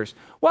the years.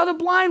 While The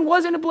Blind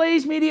wasn't a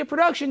Blaze Media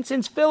production,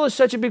 since Phil is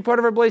such a big part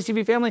of our Blaze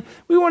TV family,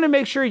 we want to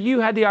make sure you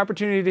had the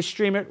opportunity to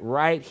stream it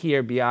right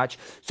here, biatch.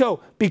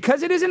 So,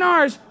 because it isn't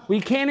ours, we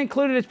can't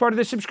include it as part of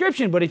the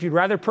subscription, but if you'd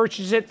rather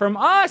purchase it from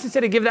us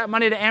instead of give that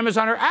money to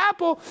Amazon or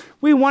Apple,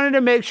 we wanted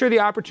to make sure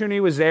the opportunity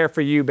was there for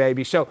you,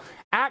 baby. So,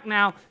 act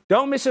now.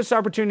 Don't miss this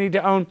opportunity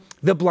to own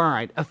The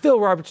Blind, a Phil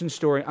Robertson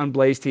story on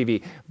Blaze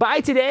TV.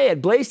 Buy today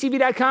at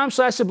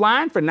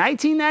blazetv.com/sublime for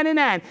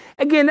 $19.99.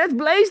 Again, that's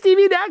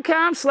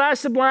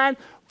blazetv.com/sublime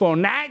for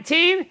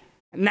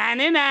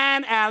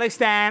 $19.99. Alex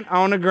Stein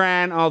on the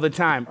grind all the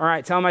time. All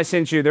right, tell him I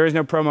sent you. There is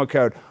no promo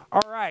code.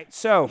 All right,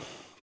 so.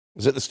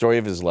 Is it the story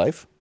of his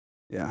life?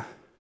 Yeah.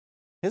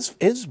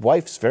 His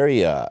wife's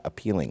very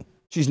appealing.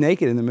 She's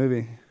naked in the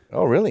movie.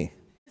 Oh, really?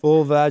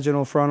 Full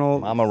vaginal frontal.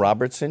 Mama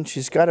Robertson.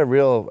 She's got a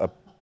real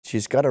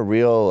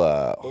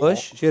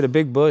bush. She had a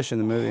big bush in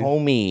the movie.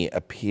 Homey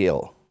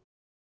appeal.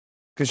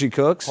 Because she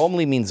cooks?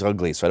 Homely means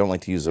ugly, so I don't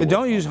like to use it.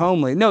 Don't use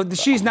homely. No,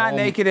 she's not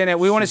naked in it.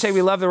 We want to say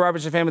we love the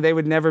Robertson family. They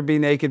would never be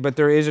naked, but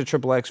there is a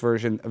XXX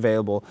version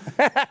available.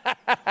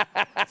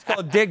 It's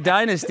called Dick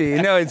Dynasty.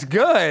 No, it's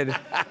good.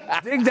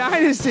 Dick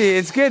Dynasty.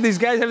 It's good. These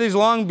guys have these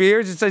long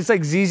beards. It's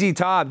like ZZ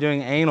Top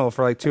doing anal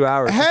for like 2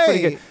 hours.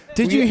 Hey,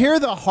 did you hear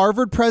the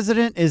Harvard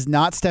president is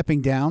not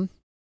stepping down?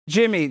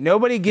 Jimmy,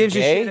 nobody gives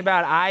a shit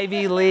about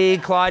Ivy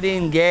League,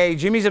 Claudine Gay.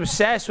 Jimmy's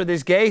obsessed with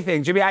this gay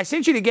thing. Jimmy, I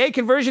sent you to gay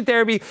conversion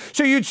therapy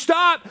so you'd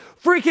stop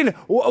freaking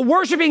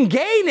worshiping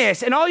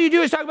gayness, and all you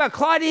do is talk about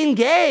Claudine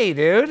Gay,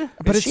 dude.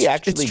 But is she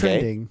actually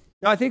trending. gay?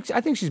 No, I think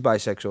she's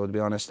bisexual, to be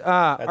honest.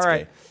 All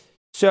right. Gay.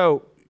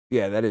 So,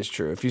 yeah, that is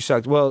true. If you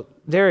sucked, well,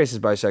 Darius is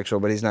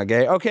bisexual, but he's not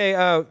gay.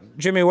 Okay,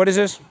 Jimmy, what is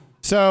this?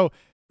 So,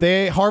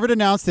 Harvard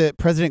announced that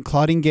President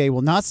Claudine Gay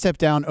will not step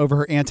down over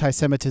her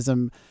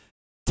anti-Semitism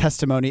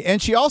testimony,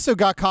 and she also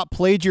got caught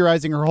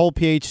plagiarizing her whole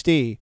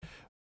PhD.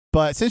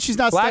 But since she's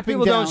not Black stepping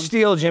people down, don't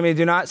steal, Jimmy.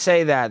 Do not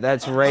say that.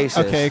 That's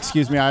racist. Okay,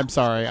 excuse me. I'm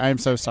sorry. I am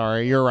so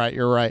sorry. You're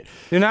right.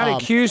 Do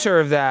not accuse her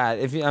of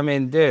that. Dude.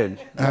 No.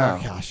 Oh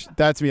gosh,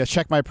 that's me. I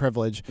check my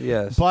privilege.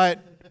 Yes.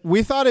 But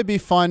we thought it'd be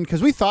fun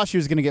because we thought she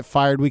was going to get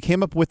fired. We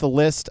came up with a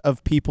list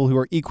of people who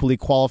are equally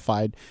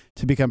qualified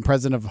to become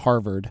president of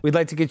Harvard. We'd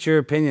like to get your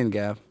opinion,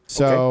 Gav.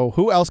 So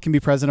who else can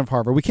be president of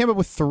Harvard? We came up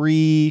with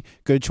 3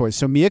 good choices.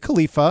 So Mia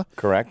Khalifa.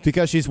 Correct.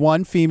 Because she's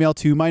 1 female,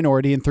 2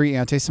 minority, and 3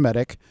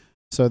 anti-Semitic.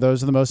 So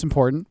those are the most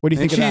important. What do you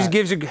think of that? She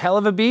gives a hell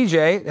of a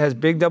BJ. Has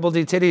big double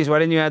D titties. Why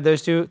didn't you add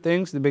those 2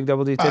 things? The big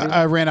double D titties?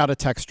 I ran out of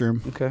text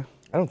room. Okay.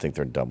 I don't think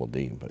they're double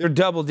D. But They're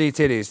double D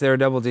titties. They're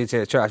double D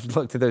titties. I've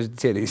looked at those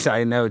titties.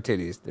 I know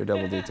titties. They're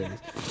double D titties.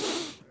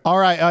 All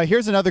right.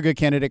 Here's another good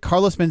candidate.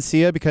 Carlos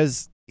Mencia,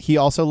 because he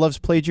also loves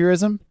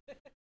plagiarism.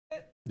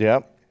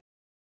 Yep.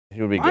 He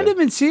would be Mind good.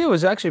 of Mencia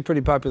was actually a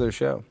pretty popular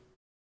show.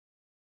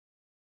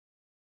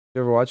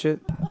 You ever watch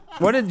it?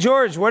 What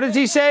did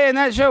he say in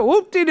that show?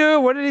 Whoop-de-doo.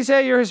 What did he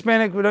say? You're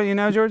Hispanic. Don't you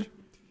know, George?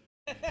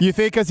 You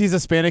think because he's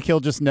Hispanic, he'll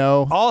just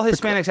know? All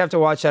Hispanics have to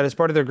watch that as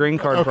part of their green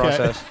card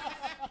process.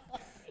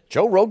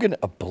 Joe Rogan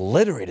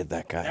obliterated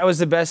that guy. That was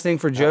the best thing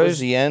for It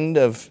Joe's.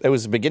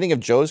 was the beginning of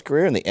Joe's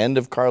career and the end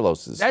of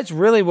Carlos's. That's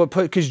really what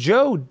because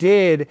Joe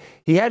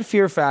he had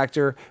Fear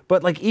Factor,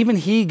 but like even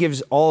he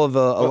gives all of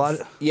a lot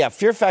of. Yeah,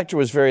 Fear Factor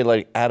was very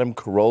like Adam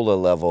Carolla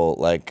level,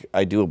 like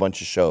I do a bunch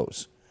of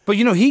shows.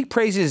 But he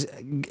praises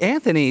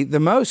Anthony the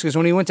most because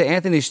when he went to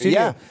Anthony's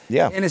studio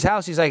in his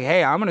house, he's like,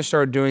 hey, I'm going to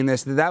start doing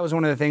this. That was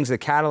one of the things, the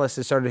catalyst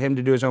that started him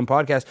to do his own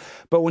podcast.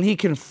 But when he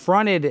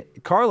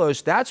confronted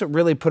Carlos, that's what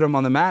really put him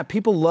on the map.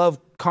 People love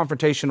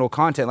confrontational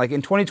content. Like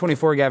in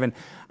 2024, Gavin,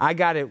 I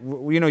got it.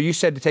 You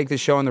said to take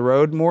this show on the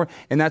road more,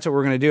 and that's what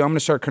we're going to do. I'm going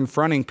to start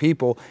confronting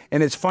people.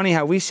 And it's funny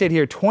how we sit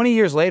here 20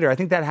 years later. I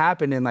think that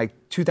happened in like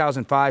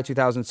 2005,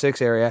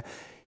 2006 area.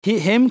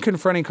 Him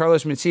confronting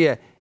Carlos Mencia,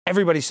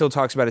 everybody still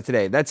talks about it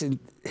today. That's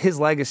his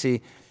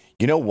legacy.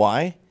 You know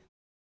why?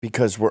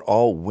 Because we're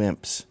all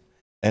wimps.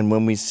 And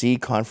when we see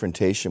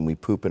confrontation, we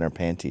poop in our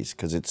panties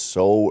because it's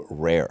so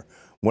rare.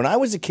 When I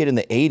was a kid in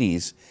the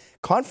 80s,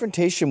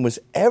 confrontation was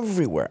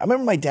everywhere. I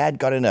remember my dad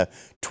got in a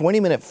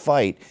 20-minute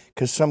fight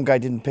because some guy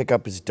didn't pick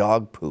up his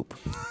dog poop.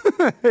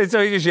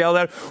 So he just yelled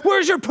out,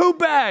 where's your poop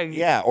bag?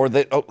 Yeah,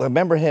 I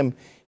remember him.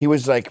 He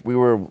was like, we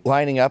were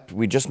lining up.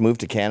 We just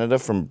moved to Canada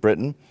from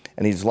Britain,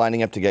 and he's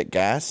lining up to get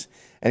gas.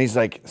 And he's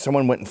like,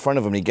 someone went in front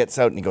of him, and he gets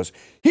out, and he goes,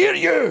 here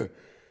you!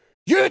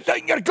 You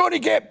think you're going to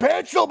get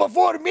petrol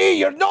before me?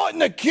 You're not in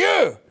the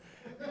queue!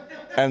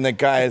 And the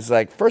guy is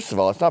like, first of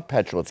all, it's not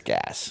petrol, it's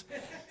gas.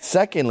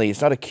 Secondly,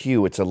 it's not a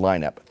queue, it's a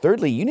lineup.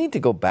 Thirdly, you need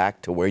to go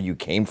back to where you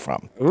came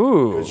from.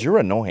 Ooh. Because you're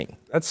annoying.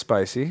 That's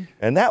spicy.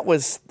 And that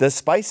was the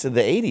spice of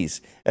the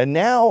 80s. And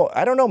now,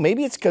 I don't know,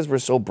 maybe it's because we're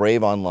so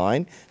brave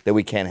online that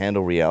we can't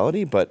handle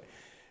reality, but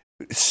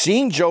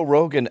seeing Joe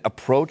Rogan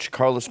approach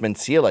Carlos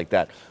Mencia like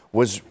that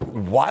was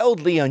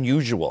wildly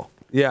unusual.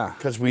 Yeah.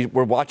 Because we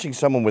were watching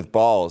someone with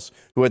balls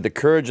who had the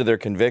courage of their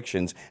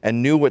convictions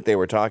and knew what they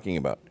were talking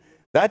about.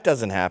 That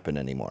doesn't happen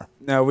anymore.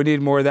 No, we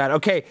need more of that.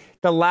 Okay,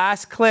 the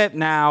last clip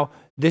now.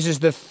 This is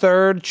the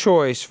third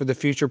choice for the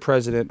future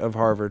president of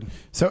Harvard.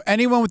 So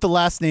anyone with the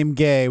last name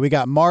Gay. We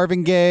got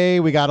Marvin Gaye.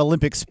 We got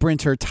Olympic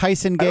sprinter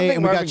Tyson Gay.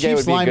 And we got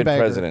Chiefs would be a good linebacker.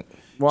 president.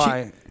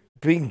 Why?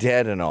 Being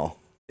dead and all.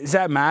 Does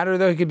that matter,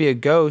 though? He could be a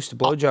ghost, a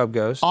blowjob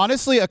ghost.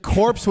 Honestly, a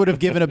corpse would have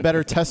given a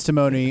better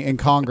testimony in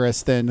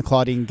Congress than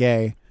Claudine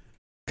Gay.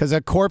 Because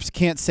a corpse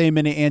can't say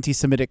many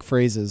anti-Semitic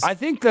phrases. I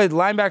think the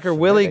linebacker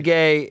Willie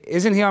Gay,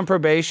 isn't he on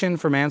probation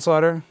for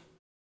manslaughter?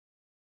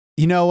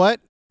 You know what?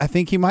 I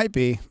think he might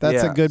be.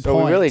 That's a good point.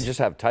 So we really just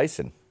have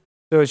Tyson.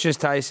 So it's just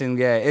Tyson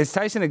Gay. Is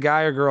Tyson a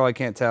guy or girl? I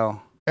can't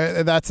tell.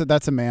 That's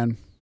a man.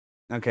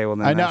 Okay, well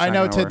then I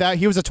know that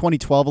he was a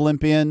 2012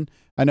 Olympian.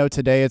 I know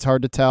today it's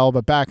hard to tell,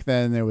 but back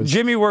then it was.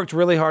 Jimmy worked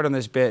really hard on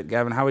this bit.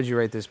 Gavin, how would you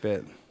rate this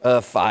bit?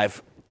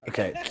 5.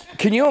 Okay.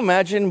 Can you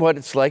imagine what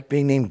it's like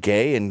being named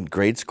Gay in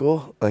grade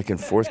school, like in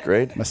 4th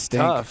grade?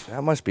 Mistake. Tough.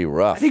 That must be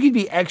rough. I think you'd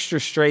be extra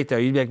straight though.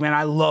 You'd be like, man,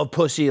 I love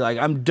pussy. Like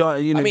I'm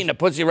done. You know, I'm eating a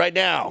pussy right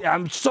now. Yeah,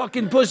 I'm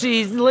sucking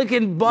pussy,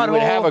 licking butthole. You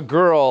would have a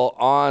girl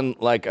on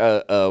like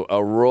a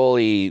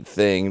rolly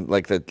thing,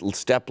 like the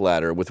step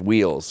ladder with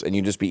wheels, and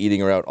you'd just be eating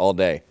her out all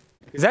day.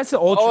 Because that's the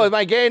ultra. Oh, am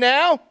I gay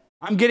now?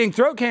 I'm getting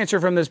throat cancer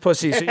from this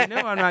pussy, so you know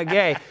I'm not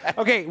gay.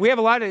 Okay, we have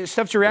a lot of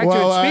stuff to react to.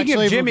 Speaking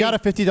Actually, of Jimmy, we got a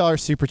 $50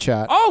 super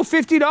chat. Oh,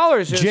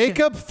 $50.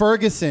 Jacob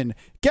Ferguson.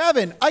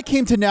 Gavin, I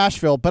came to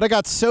Nashville, but I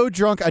got so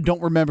drunk I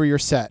don't remember your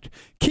set.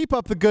 Keep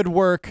up the good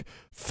work,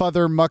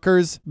 Father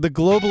Muckers. The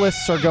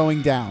globalists are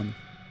going down.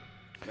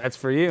 That's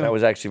for you. That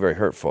was actually very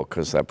hurtful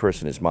because that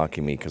person is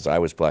mocking me because I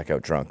was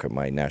blackout drunk at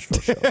my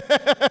Nashville show. Well,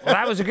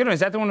 that was a good one. Is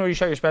that the one where you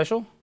shot your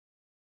special?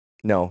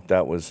 No,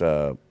 that was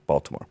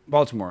Baltimore.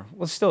 Baltimore.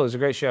 Well, still, it was a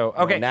great show.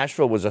 Okay.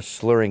 Nashville was a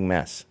slurring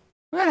mess.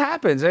 That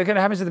happens. It kind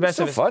of happens to the best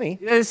It's of us. so funny.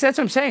 That's what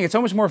I'm saying. It's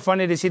almost more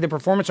funny to see the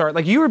performance art.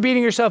 Like you were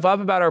beating yourself up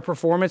about our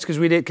performance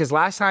because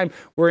last time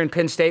we were in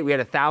Penn State, we had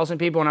 1,000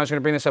 people, and I was going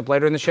to bring this up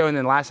later in the show. And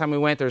then last time we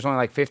went, there was only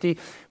like 50.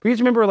 But you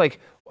just remember, like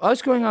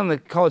us going on the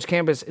college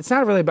campus. It's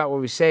not really about what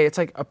we say. It's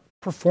like a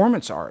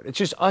performance art. It's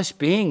just us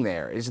being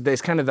there.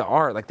 It's kind of the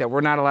art, like that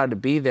we're not allowed to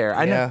be there.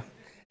 I know.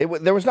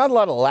 There was not a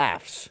lot of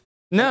laughs.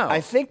 No.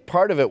 I think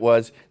part of it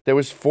was there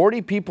was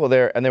 40 people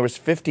there and there was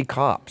 50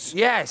 cops.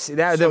 Yes. You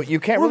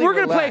can't really We're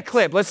going to play a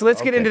clip. Let's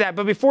get into that.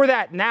 But before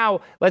that,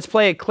 now let's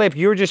play a clip.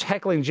 You were just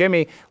heckling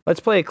Jimmy. Let's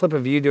play a clip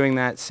of you doing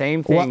that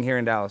same thing here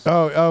in Dallas.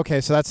 Oh,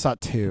 okay. So that's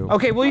shot 2.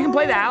 Okay, well, you can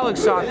play the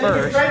Alex shot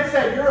first. Fred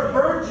said you're a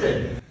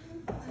virgin.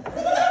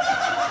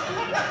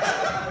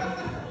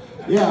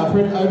 Yeah, I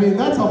mean,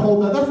 that's later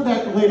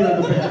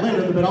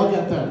in the bit. I'll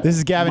get there. This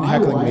is Gavin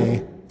heckling My me.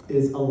 wife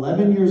is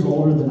 11 years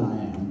older than I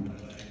am.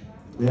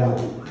 Yeah.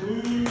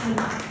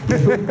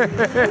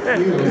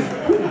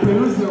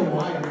 Who's their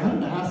wife? What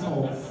an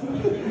asshole.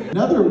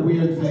 Another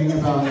weird thing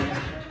about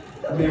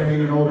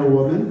marrying an older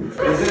woman is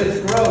that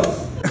it's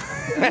gross.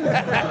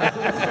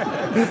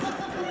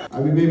 I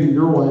mean, maybe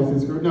your wife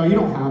is gross. No, you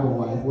don't have a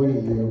wife. Look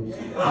at you.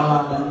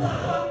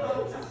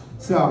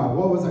 So,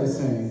 what was I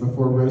saying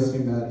before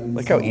roasting that?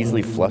 Look how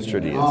easily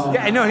flustered he is.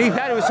 Yeah, I know. He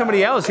thought it was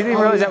somebody else. He didn't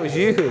realize that was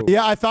you.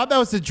 Yeah, I thought that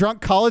was the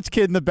drunk college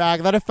kid in the back.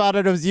 Then I found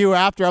out it was you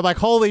after. I'm like,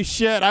 holy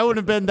shit, I wouldn't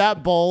have been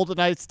that bold,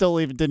 and I still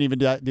didn't even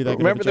do that.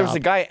 Remember, there was a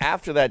guy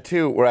after that,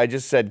 too, where I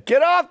just said,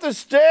 get off the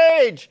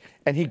stage!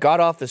 and he got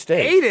off the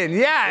stage. Aiden,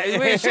 yeah.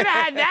 We should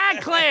have had that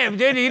clip.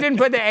 Dude, you didn't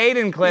put the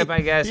Aiden clip,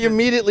 I guess. He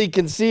immediately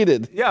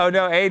conceded. Yo,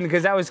 no, Aiden,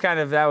 because that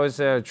was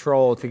a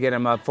troll to get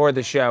him up for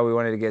the show. We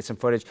wanted to get some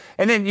footage.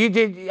 And then you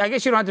did, I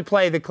guess you don't have to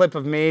play the clip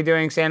of me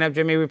doing stand-up,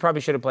 Jimmy. We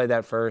probably should have played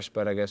that first,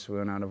 but I guess we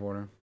went out of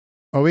order.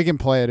 Oh, we can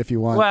play it if you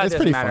want. Well, it's it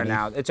pretty doesn't matter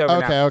funny. now. It's over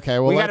now. Okay.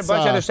 Well, we got a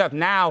bunch of other stuff.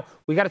 Now,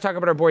 we got to talk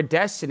about our boy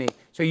Destiny.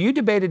 So you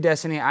debated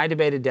Destiny, I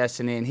debated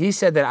Destiny, and he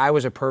said that I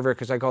was a pervert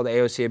because I called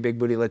AOC a big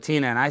booty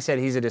Latina, and I said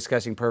he's a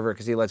disgusting pervert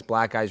because he lets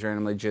black guys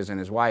randomly jizz in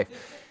his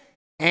wife.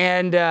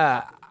 And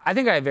I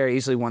think I very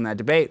easily won that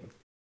debate.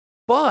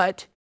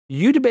 But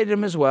you debated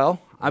him as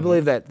well. I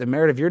believe that the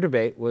merit of your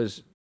debate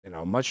was,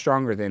 much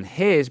stronger than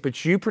his,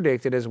 but you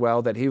predicted as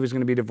well that he was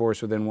going to be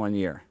divorced within 1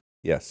 year.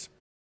 Yes.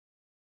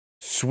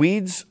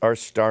 Swedes are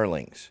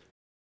starlings.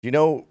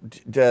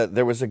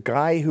 There was a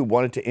guy who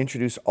wanted to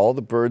introduce all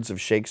the birds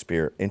of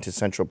Shakespeare into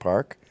Central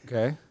Park.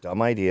 Okay.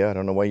 Dumb idea. I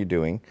don't know what you're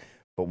doing.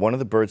 But one of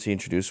the birds he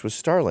introduced was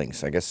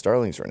starlings. I guess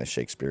starlings are in a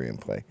Shakespearean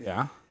play.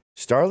 Yeah.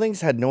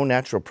 Starlings had no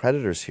natural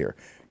predators here.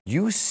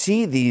 You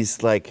see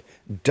these like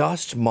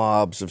dust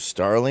mobs of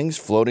starlings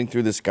floating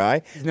through the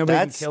sky. Nobody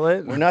can kill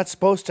it? We're not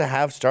supposed to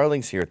have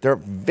starlings here. They're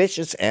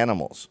vicious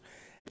animals.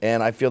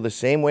 And I feel the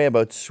same way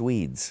about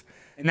Swedes.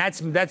 And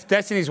that's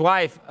Destiny's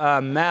wife,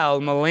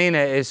 Melina,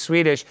 is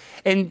Swedish.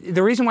 And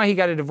the reason why he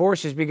got a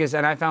divorce is because,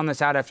 and I found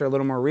this out after a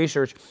little more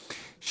research,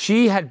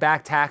 she had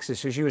back taxes,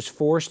 so she was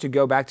forced to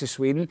go back to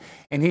Sweden,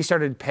 and he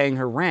started paying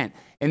her rent.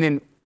 And then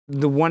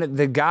the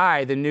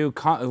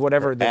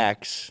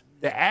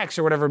ex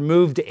or whatever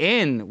moved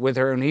in with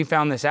her, and he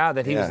found this out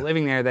that he was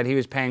living there, that he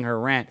was paying her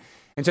rent.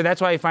 And so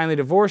that's why he finally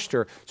divorced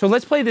her. So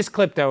let's play this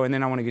clip, though, and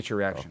then I want to get your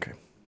reaction. Okay.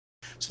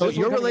 So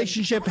your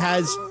relationship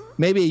has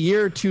maybe a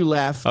year or two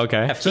left.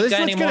 Okay. So this is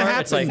what's going to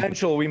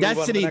happen.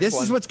 Destiny, this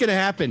is what's going to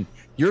happen.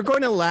 You're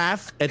going to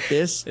laugh at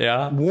this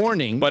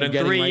warning. But in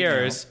 3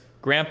 years,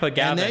 Grandpa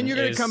Gavin and then you're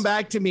going to come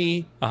back to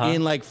me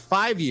in like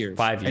 5 years.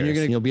 5 years.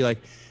 And you'll be like,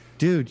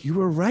 dude, you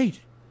were right.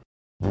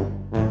 Do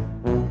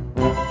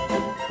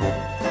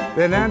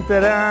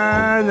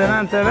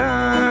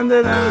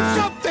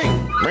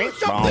something! Do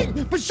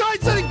something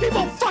besides letting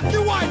people fuck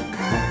your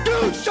wife!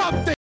 Do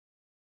something!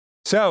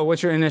 So,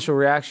 what's your initial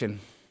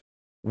reaction?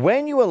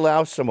 When you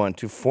allow someone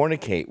to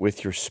fornicate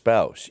with your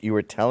spouse, you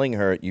are telling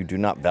her you do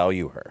not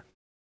value her.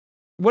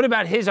 What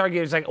about his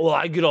argument? It's like, well,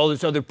 I get all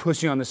this other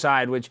pussy on the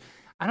side, which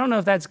I don't know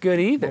if that's good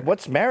either. But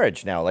what's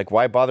marriage now? Like,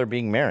 why bother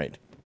being married?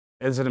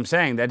 That's what I'm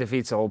saying. That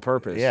defeats the whole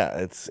purpose.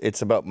 Yeah,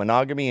 it's about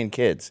monogamy and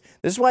kids.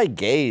 This is why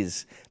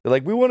gays, they're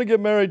like, we want to get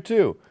married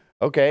too.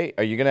 Okay,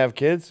 are you going to have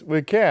kids?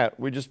 We can't.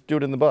 We just do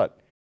it in the butt.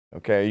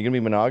 Okay, are you going to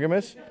be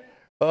monogamous?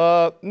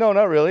 No,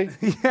 not really.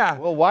 Yeah.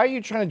 Well, why are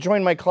you trying to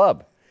join my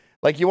club?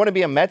 Like, you want to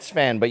be a Mets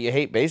fan, but you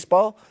hate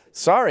baseball?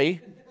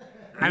 Sorry.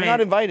 You're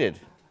not invited.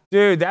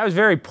 Dude, that was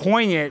very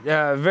poignant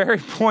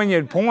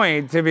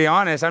point, to be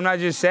honest. I'm not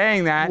just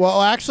saying that.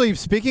 Well, actually,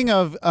 speaking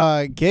of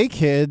gay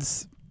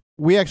kids,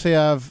 we actually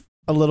have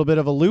a little bit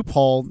of a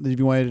loophole that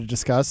you wanted to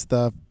discuss,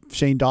 the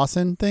Shane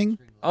Dawson thing.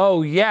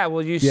 Oh, yeah.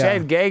 Well, you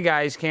said gay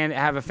guys can't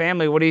have a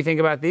family. What do you think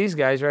about these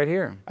guys right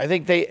here? I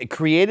think they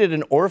created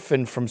an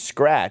orphan from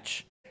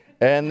scratch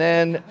and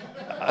then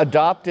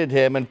adopted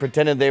him and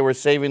pretended they were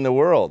saving the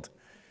world.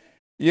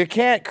 You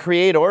can't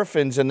create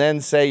orphans and then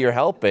say you're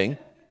helping.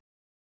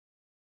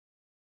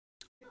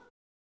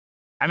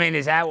 I mean,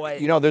 is that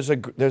what... You know, there's a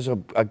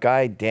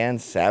guy, Dan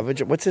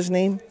Savage. What's his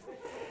name?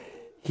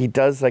 He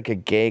does like a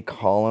gay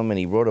column, and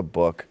he wrote a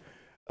book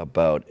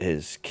about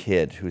his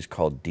kid who's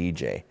called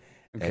DJ.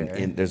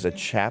 Okay. And there's a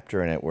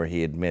chapter in it where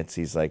he admits,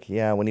 he's like,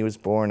 yeah, when he was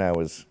born, I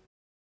was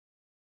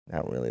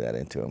not really that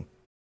into him.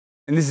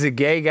 And this is a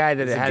gay guy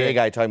that It's had a gay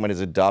guy talking about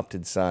his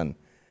adopted son.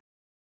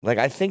 Like,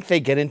 I think they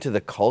get into the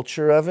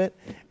culture of it,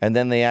 and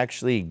then they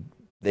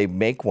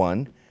make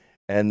one,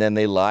 and then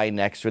they lie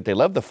next to it. They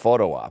love the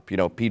photo op. You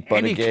know, Pete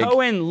Buttigieg. Andy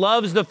Cohen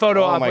loves the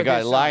photo op. Oh, my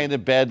God. Lie in the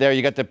bed there.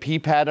 You got the pee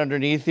pad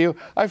underneath you.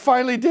 I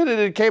finally did it.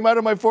 It came out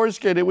of my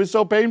foreskin. It was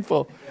so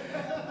painful.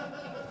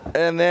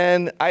 And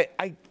then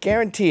I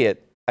guarantee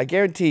it. I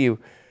guarantee you,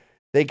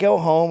 they go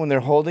home and they're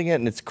holding it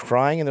and it's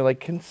crying and they're like,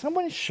 can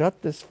someone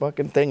shut this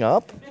fucking thing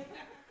up?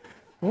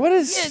 What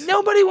is... Yeah,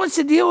 nobody wants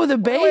to deal with a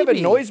baby. I have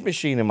a noise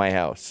machine in my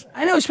house.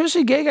 I know,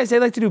 especially gay guys. They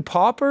like to do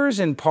poppers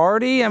and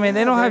party. I mean,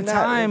 they don't have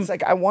time. It's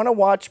like, I want to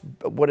watch...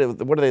 What are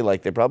they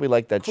like? They probably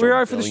like that show. Queer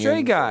Eye for the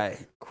Straight Guy.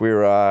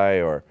 Queer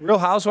Eye or... Real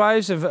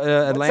Housewives of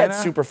Atlanta. What's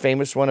that super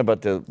famous one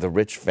about the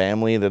rich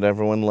family that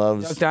everyone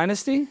loves? Duck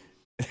Dynasty?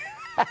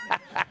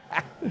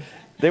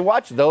 They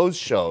watch those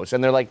shows,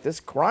 and they're like, this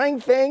crying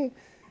thing?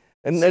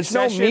 And there's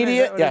no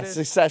media. Yeah,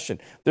 Succession.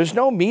 There's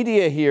no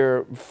media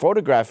here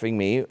photographing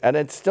me, and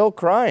it's still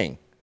crying.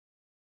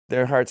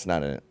 Their heart's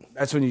not in it.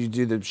 That's when you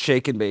do the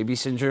shaken baby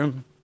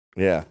syndrome?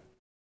 Yeah.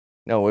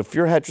 No, if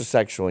you're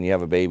heterosexual and you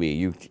have a baby,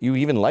 you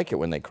even like it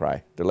when they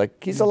cry. They're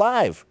like, he's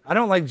alive. I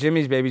don't like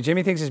Jimmy's baby.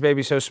 Jimmy thinks his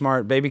baby's so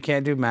smart. Baby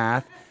can't do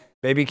math.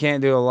 Baby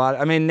can't do a lot.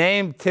 I mean,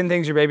 name 10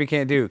 things your baby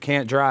can't do.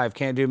 Can't drive,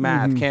 can't do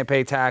math, can't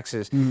pay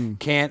taxes,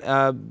 can't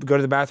go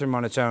to the bathroom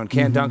on its own,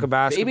 can't dunk a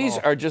basketball. Babies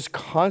are just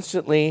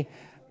constantly,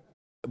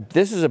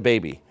 this is a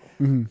baby.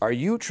 Are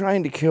you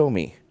trying to kill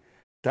me?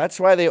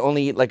 That's why they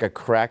only eat like a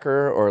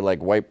cracker or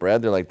like white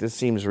bread. They're like, this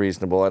seems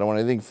reasonable. I don't want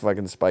anything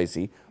fucking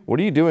spicy. What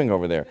are you doing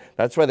over there?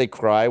 That's why they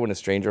cry when a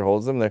stranger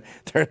holds them. They're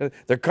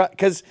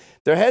because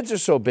their heads are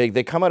so big,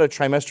 they come out of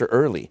trimester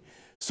early.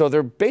 So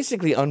they're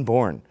basically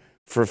unborn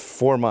for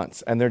 4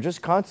 months. And they're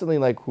just constantly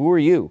like, who are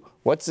you?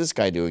 What's this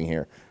guy doing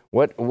here?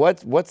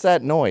 What's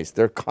that noise?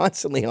 They're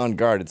constantly on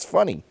guard. It's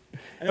funny.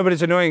 I know, but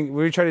it's annoying.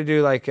 We try to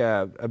do like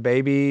a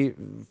baby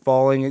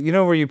falling. You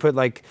know where you put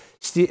like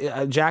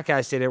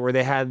Jackass did it, where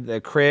they had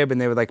the crib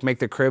and they would like make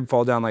the crib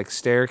fall down like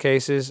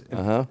staircases.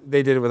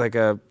 They did it with like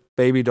a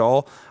baby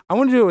doll. I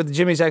want to do it with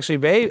Jimmy's actual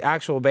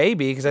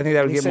baby because I think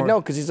that would He get said more.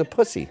 no, because he's a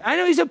pussy. I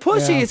know he's a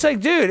pussy. Yeah. It's like,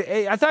 dude,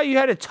 I thought you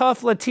had a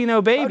tough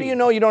Latino baby. How do you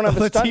know you don't have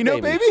a stunt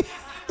Latino baby?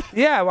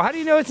 Yeah, well, how do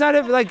you know it's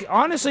not like?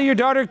 Honestly, your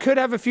daughter could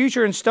have a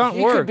future in stunt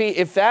He work. could be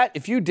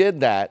if you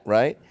did that,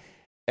 right?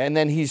 And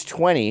then he's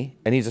 20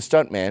 and he's a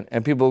stuntman,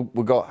 and people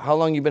would go, "How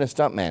long you been a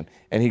stuntman?"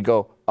 And he'd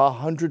go,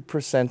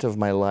 100% of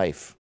my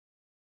life.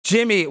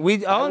 Jimmy,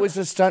 I was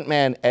a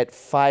stuntman at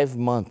 5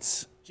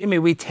 months. Jimmy,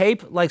 we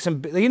tape like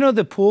some, you know,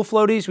 the pool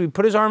floaties. We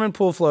put his arm in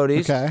pool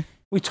floaties. Okay.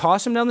 We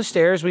toss him down the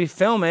stairs. We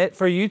film it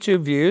for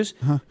YouTube views.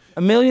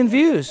 1 million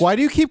views. Why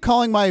do you keep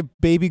calling my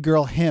baby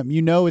girl him?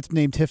 You know it's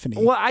named Tiffany.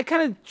 Well, I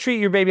kind of treat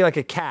your baby like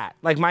a cat.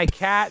 Like my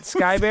cat,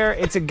 Sky Bear,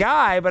 it's a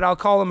guy, but I'll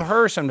call him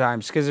her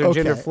sometimes because they're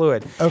gender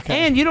fluid. Okay.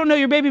 And you don't know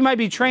your baby might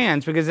be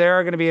trans because they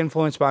are going to be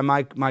influenced by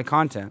my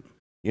content.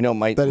 You know,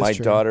 my That is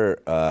true. daughter,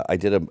 I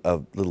did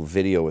a little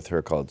video with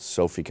her called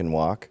Sophie Can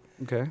Walk.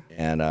 Okay.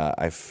 And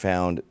I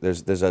found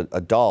there's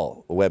a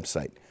doll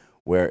website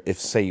where if,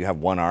 say, you have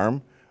one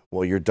arm,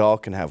 well, your doll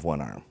can have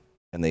one arm.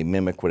 And they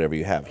mimic whatever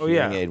you have,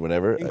 hearing aid,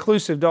 whatever.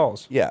 Inclusive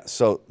dolls. Yeah,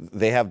 so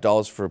they have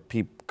dolls for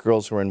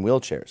girls who are in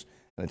wheelchairs.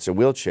 And it's a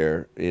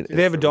wheelchair. Do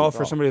they have a doll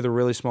for somebody with a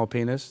really small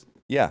penis?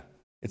 Yeah,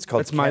 it's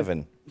called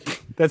Kevin.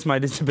 That's my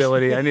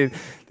disability. I need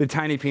the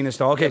tiny penis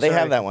doll. Okay, Yeah, they sorry.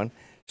 have that one.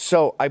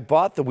 So I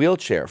bought the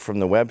wheelchair from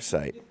the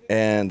website,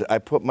 and I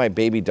put my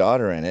baby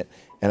daughter in it,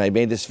 and I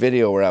made this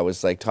video where I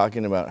was like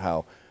talking about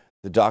how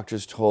the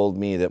doctors told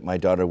me that my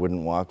daughter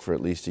wouldn't walk for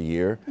at least a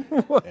year,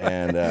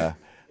 and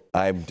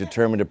I'm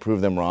determined to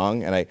prove them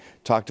wrong. And I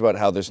talked about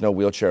how there's no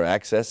wheelchair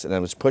access, and I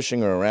was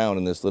pushing her around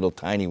in this little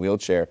tiny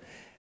wheelchair.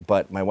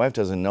 But my wife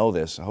doesn't know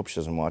this. I hope she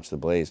doesn't watch The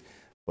Blaze.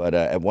 But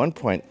at one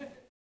point,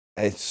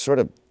 I sort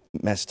of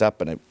messed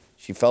up, and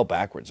she fell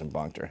backwards and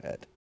bonked her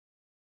head.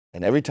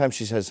 And every time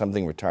she says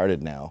something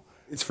retarded now,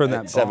 it's from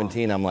at that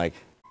 17, I'm like,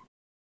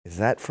 is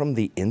that from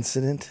the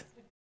incident?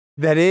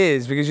 That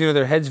is, because, you know,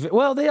 their heads,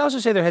 well, they also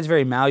say their head's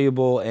very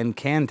malleable and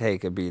can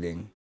take a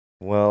beating.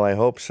 Well, I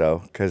hope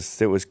so,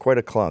 because it was quite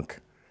a clunk.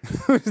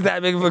 It was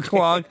that big of a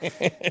clunk.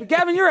 But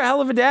Gavin, you're a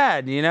hell of a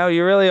dad. You know,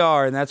 you really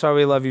are, and that's why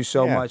we love you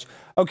so much.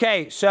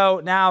 Okay,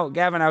 so now,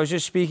 Gavin, I was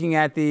just speaking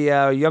at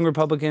the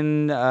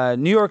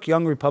New York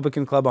Young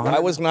Republican Club. I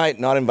was not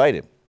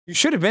invited. You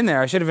should have been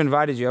there. I should have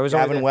invited you. I was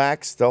Gavin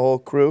Wax, the whole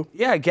crew.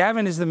 Yeah,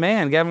 Gavin is the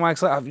man. Gavin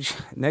Wax.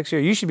 Next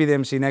year, you should be the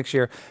MC next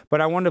year.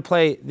 But I wanted to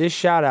play this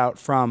shout out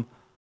from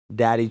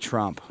Daddy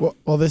Trump.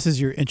 Well, this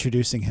is your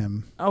introducing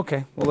him.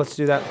 Okay, well, let's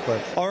do that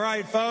clip. All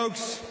right,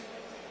 folks,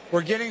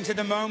 we're getting to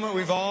the moment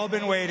we've all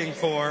been waiting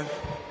for.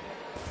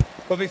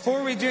 But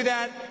before we do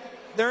that,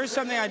 there is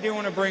something I do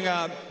want to bring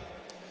up.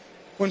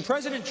 When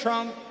President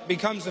Trump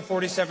becomes the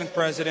 47th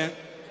president,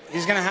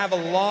 he's going to have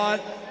a lot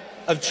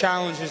of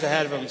challenges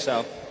ahead of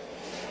himself.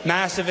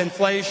 Massive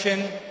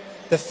inflation,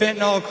 the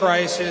fentanyl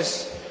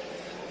crisis,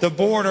 the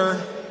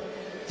border,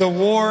 the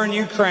war in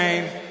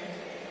Ukraine,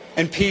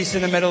 and peace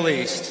in the Middle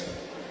East.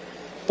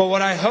 But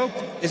what I hope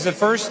is the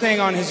first thing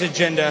on his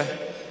agenda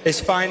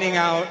is finding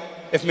out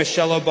if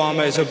Michelle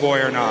Obama is a boy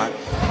or not.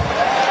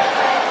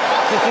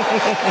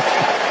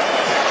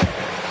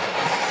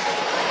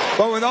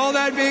 But with all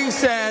that being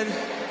said,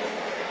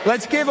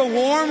 let's give a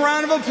warm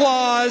round of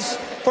applause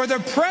for the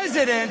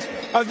president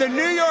of the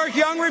New York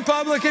Young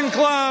Republican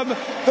Club,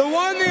 the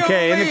one, the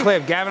Okay, only, in the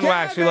clip, Gavin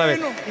Wax, we love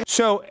it.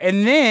 So,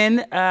 and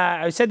then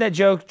I said that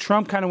joke,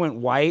 Trump kind of went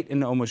white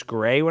and almost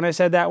gray when I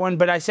said that one,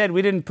 but I said,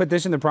 we didn't put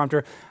this in the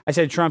prompter. I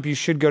said, Trump, you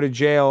should go to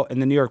jail,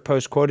 and the New York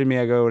Post quoted me,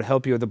 I go, it would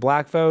help you with the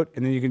black vote,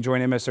 and then you can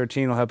join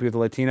MS-13, it'll help you with the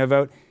Latino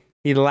vote.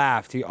 He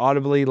laughed. He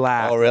audibly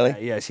laughed. Oh, really?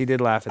 Yes, he did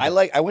laugh at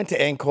that. I went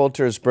to Ann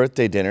Coulter's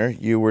birthday dinner.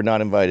 You were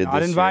not invited Not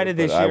this invited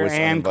year. this but I year, was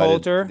Ann uninvited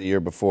Coulter. the year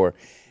before.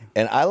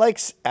 And I like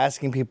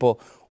asking people,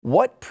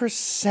 what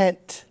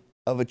percent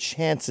of a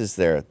chance is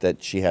there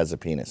that she has a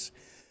penis?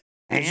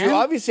 'Cause you Ann?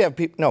 obviously have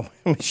people. No,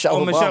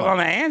 Michelle Obama. Michelle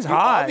Obama. Ann's You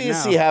hot.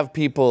 obviously No. have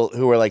people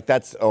who are like,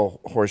 that's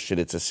horseshit.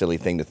 It's a silly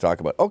thing to talk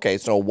about. Okay,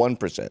 so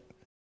 1%.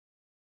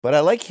 But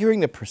I like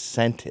hearing the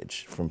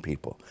percentage from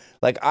people.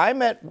 Like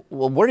I'm at.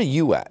 Well, where are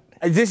you at?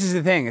 This is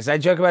the thing, is I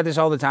joke about this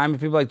all the time, and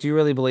people are like, do you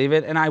really believe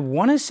it? And I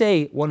want to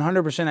say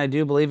 100% I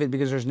do believe it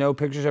because there's no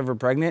pictures of her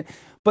pregnant,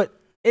 but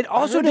it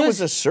also I heard it was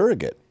a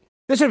surrogate.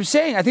 That's what I'm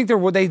saying. I think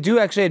they do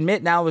actually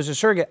admit now as a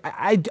surrogate.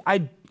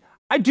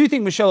 I do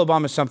think Michelle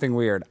Obama is something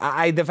weird.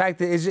 The fact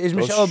that is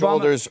Michelle Those Obama.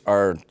 shoulders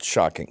are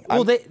shocking.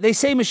 Well, they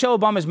say Michelle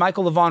Obama is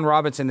Michael LaVaughn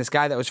Robinson, this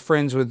guy that was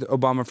friends with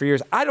Obama for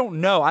years. I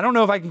don't know. I don't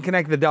know if I can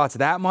connect the dots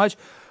that much.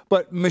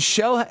 But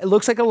Michelle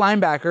looks like a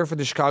linebacker for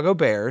the Chicago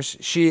Bears.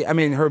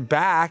 Her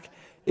back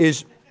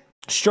is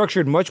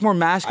structured much more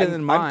masculine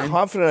than mine. I'm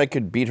confident I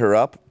could beat her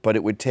up, but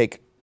it would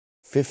take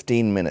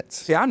 15 minutes.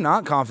 See, I'm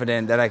not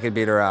confident that I could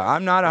beat her out.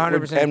 I'm not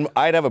 100%. And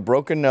I'd have a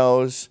broken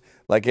nose.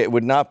 Like, it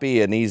would not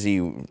be an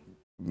easy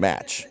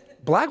match.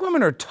 Black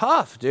women are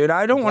tough, dude.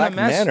 I don't want to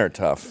mess. Black men are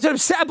tough.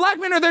 Black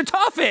men are their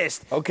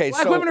toughest. Okay,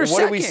 Black so women are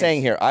what are we second.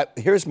 saying here?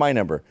 Here's my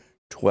number,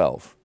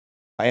 12.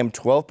 I am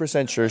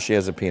 12% sure she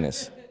has a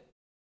penis.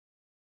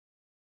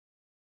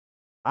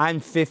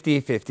 I'm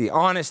 50-50,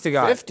 honest to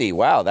God. 50,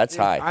 wow, that's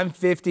high. I'm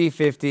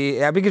 50-50.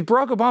 Yeah, because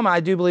Barack Obama, I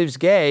do believe, is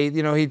gay.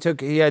 You know, he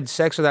had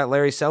sex with that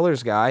Larry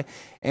Sellers guy.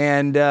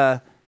 And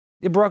Barack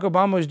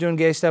Obama was doing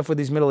gay stuff with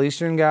these Middle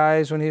Eastern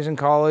guys when he was in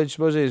college.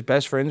 Supposedly his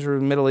best friends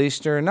were Middle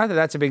Eastern. Not that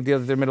that's a big deal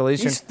that they're Middle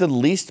Eastern. He's the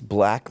least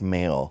black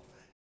male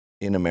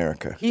in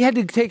America. He had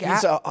to take...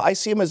 I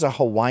see him as a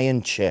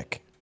Hawaiian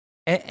chick.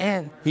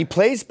 And he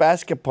plays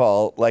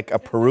basketball like a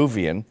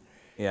Peruvian.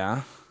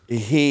 Yeah.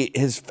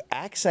 His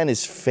accent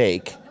is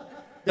fake.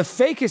 The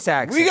fakest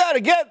accent. We gotta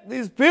get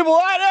these people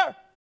out there.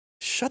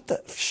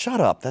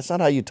 Shut up. That's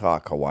not how you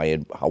talk,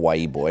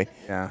 Hawaii boy.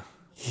 Yeah.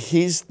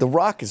 The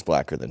Rock is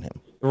blacker than him.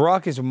 The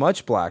Rock is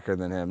much blacker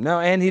than him. No,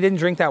 and he didn't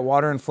drink that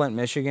water in Flint,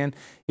 Michigan.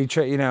 Did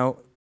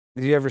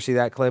you ever see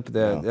that clip?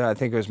 No. I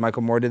think it was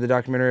Michael Moore did the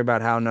documentary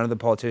about how none of the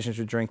politicians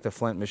would drink the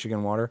Flint,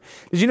 Michigan water.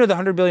 Did you know the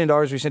 $100 billion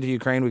we sent to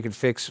Ukraine, we could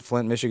fix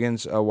Flint,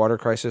 Michigan's water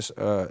crisis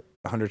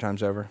 100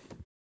 times over?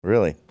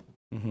 Really?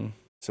 Mm-hmm.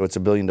 So it's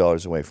 $1 billion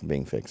away from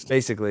being fixed.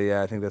 Basically,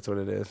 yeah, I think that's what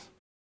it is.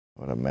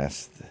 What a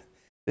mess.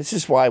 This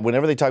is why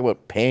whenever they talk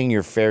about paying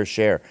your fair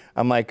share,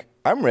 I'm like,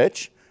 I'm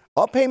rich.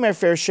 I'll pay my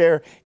fair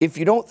share if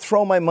you don't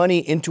throw my money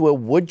into a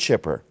wood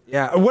chipper.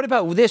 Yeah. What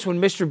about this?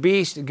 When Mr.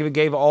 Beast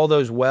gave all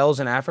those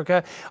wells in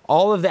Africa,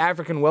 all of the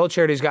African well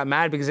charities got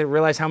mad because they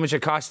realized how much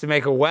it costs to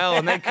make a well,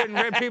 and they couldn't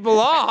rip people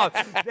off.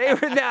 They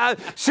were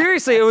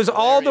seriously. It was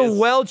all the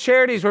well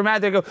charities were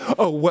mad. They go,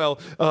 oh well,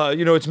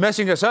 it's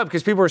messing us up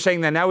because people were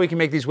saying that now we can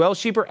make these wells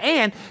cheaper.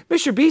 And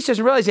Mr. Beast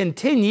doesn't realize in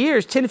 10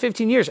 to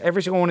 15 years,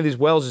 every single one of these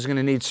wells is going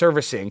to need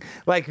servicing.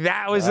 Like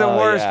that was the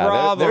worst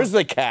problem. There's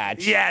the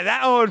catch.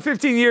 Yeah. In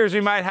 15 years we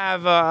might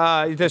have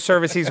to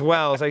service these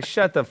wells. Like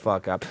shut the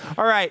fuck up.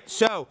 All right.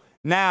 So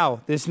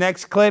now this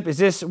next clip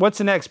what's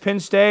the next, Penn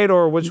State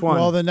or which one?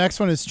 Well, the next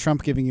one is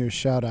Trump giving you a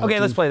shout out. Okay,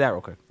 let's play that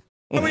real quick.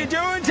 What are we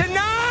doing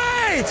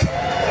tonight?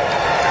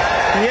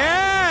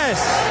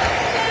 Yes!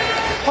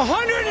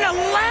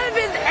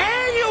 111th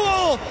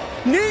annual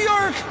New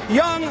York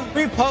Young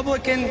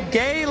Republican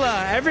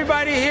Gala.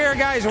 Everybody here,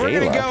 guys, we're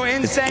going to go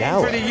insane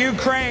for the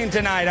Ukraine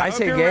tonight. I hope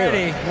say you're gala.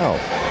 ready. No.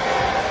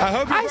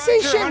 I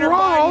say shit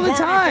wrong all the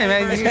time.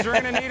 We're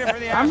going to need it for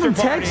the I'm from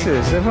after party.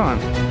 Texas. Come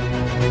on.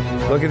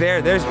 Look at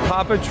there's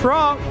Papa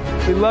Trump.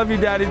 We love you,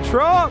 Daddy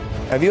Trump.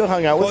 Have you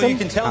hung out with him? Well, you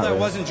can tell that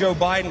wasn't Joe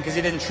Biden because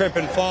he didn't trip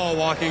and fall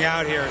walking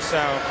out here.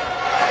 So,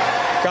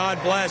 God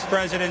bless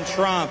President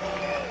Trump.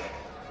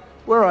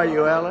 Where are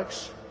you,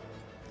 Alex?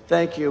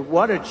 Thank you.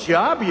 What a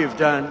job you've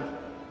done.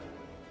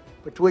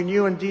 Between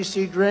you and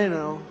D.C.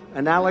 Drano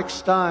and Alex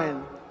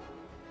Stein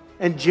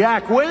and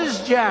Jack.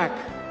 Where's Jack?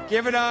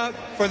 Give it up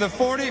for the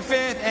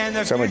 45th and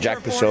the Someone future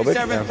Jack Posobiec?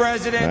 47th Yeah.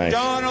 President, Nice.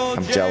 Donald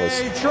I'm J.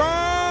 jealous.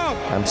 Trump.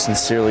 I'm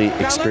sincerely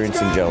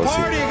experiencing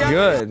jealousy.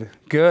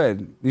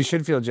 Good. You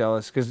should feel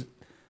jealous because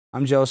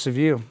I'm jealous of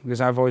you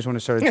because I've always wanted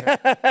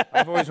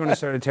to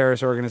start a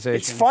terrorist organization.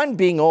 It's fun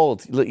being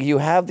old. You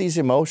have these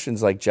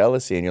emotions like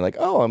jealousy, and you're like,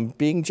 oh, I'm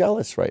being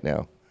jealous right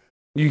now.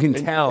 You can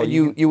tell.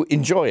 You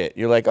enjoy it.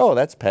 You're like, oh,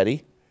 that's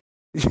petty.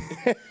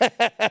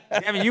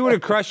 I mean, you would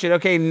have crushed it.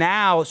 Okay,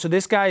 now, so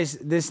this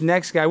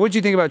next guy, what'd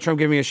you think about Trump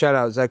giving me a shout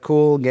out? Is that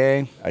cool,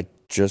 gay? I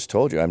just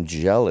told you, I'm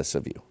jealous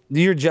of you.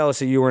 You're jealous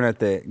that you weren't at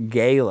the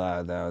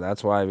gala, though.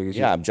 That's why.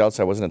 I'm jealous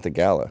I wasn't at the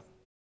gala.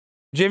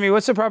 Jimmy,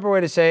 what's the proper way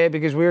to say it?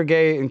 Because we're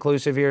gay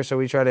inclusive here, so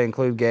we try to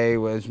include gay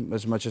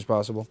as much as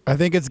possible. I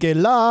think it's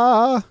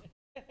gala.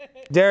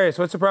 Darius,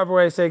 what's the proper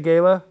way to say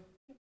gala?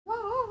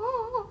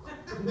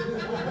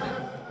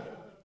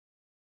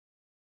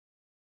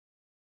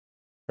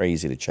 Very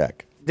easy to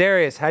check.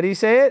 Darius, how do you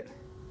say it?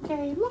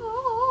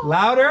 Gala.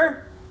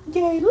 Louder.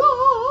 Gala.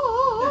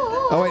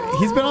 Oh, wait,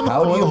 he's been on the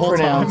How phone do the you whole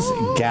pronounce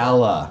time.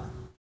 gala?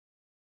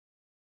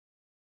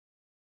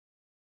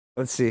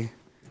 Let's see.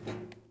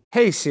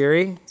 Hey,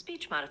 Siri.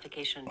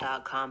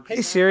 Speechmodification.com.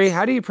 Hey, Siri,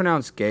 how do you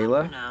pronounce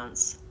gala?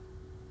 Pronounce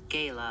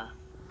gala.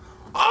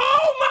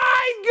 Oh,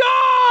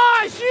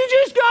 my gosh! You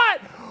just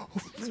got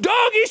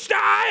doggy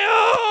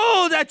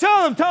style!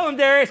 Tell him,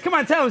 Darius. Come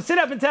on, tell him. Sit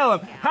up and tell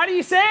him. How do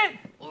you say it?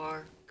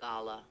 Or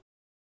gala.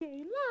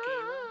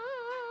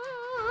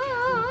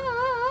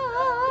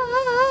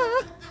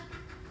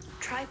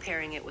 Try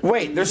pairing it with...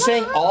 Wait, they're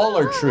saying all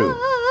are true.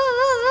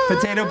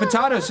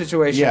 Potato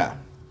situation. Yeah.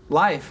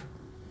 Life.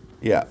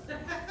 Yeah.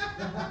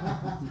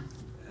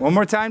 One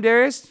more time,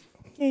 Darius.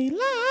 I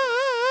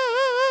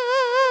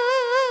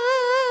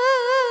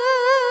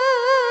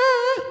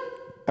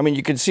mean,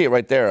 you can see it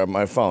right there on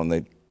my phone.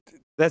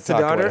 That's the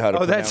daughter?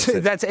 Oh,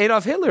 that's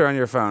Adolf Hitler on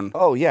your phone.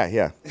 Oh,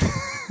 yeah.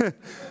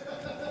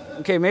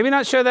 Okay, maybe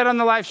not show that on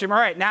the live stream. All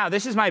right, now,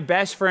 this is my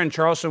best friend,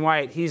 Charleston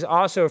White. He's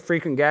also a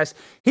frequent guest.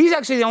 He's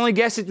actually the only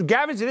guest.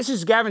 This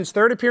is Gavin's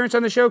third appearance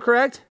on the show,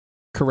 correct?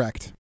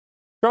 Correct.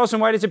 Charleston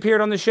White has appeared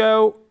on the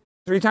show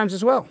 3 times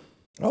as well.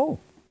 Oh.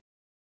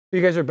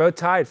 You guys are both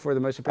tied for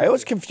the most appearances. I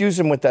always confuse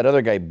him with that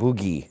other guy,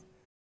 Boogie.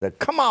 The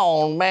come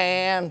on,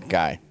 man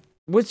guy.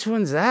 Which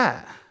one's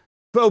that?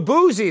 Oh,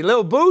 Boozy,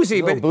 Lil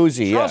Boozy. Lil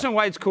Boozy, Charleston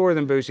White's cooler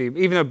than Boozy,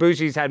 even though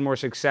Boozy's had more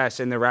success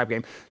in the rap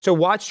game. So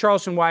watch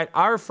Charleston White,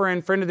 our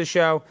friend of the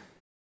show.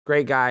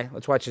 Great guy.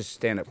 Let's watch his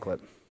stand-up clip.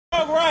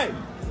 All right.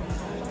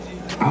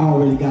 I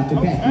already got the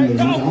back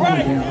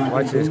here.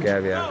 Watch this,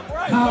 Gavin.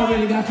 I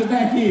already got the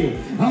back here.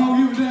 I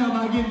don't give a damn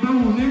about getting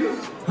booed, nigga.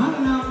 I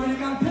done already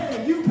got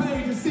paid. You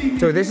paid to see me.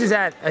 So this is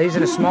he's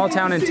in a small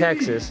town in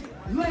Texas.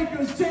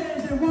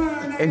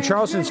 And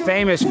Charleston's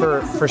famous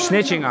for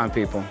snitching on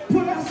people.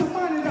 Put out some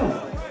money,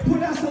 though.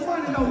 Put out some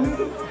money, though,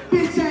 nigga.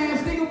 Bitch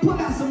ass nigga,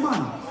 put out some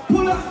money.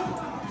 Pull up.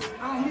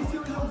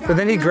 So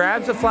then he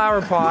grabs a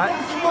flower pot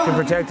to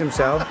protect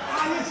himself.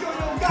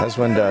 As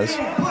one does.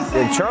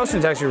 Yeah,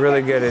 Charleston's actually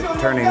really good at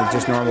turning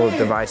just normal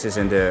devices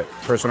into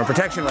personal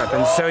protection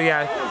weapons. So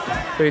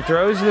so he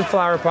throws the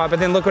flower pot, but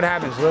then look what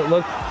happens.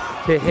 Look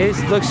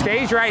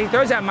stage right. He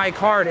throws that mic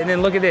hard, and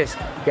then look at this.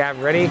 Gav,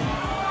 ready?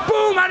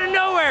 Boom! Out of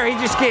nowhere, he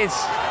just gets.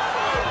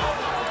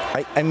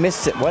 I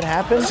missed it. What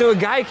happened? So a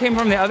guy came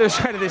from the other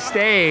side of the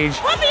stage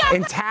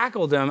and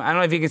tackled him. I don't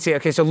know if you can see.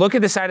 Okay, so look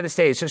at the side of the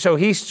stage. So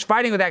he's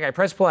fighting with that guy.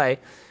 Press play.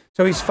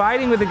 So he's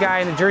fighting with the guy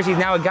in the jersey.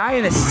 Now a guy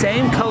in the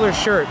same color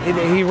shirt.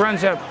 He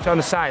runs up on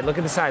the side. Look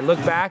at the side. Look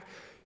back.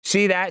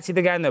 See that? See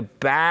the guy in the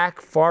back,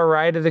 far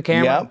right of the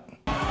camera? Yep.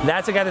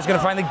 That's the guy that's going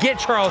to finally get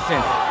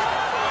Charleston.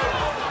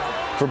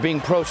 For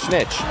being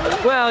pro-snitch.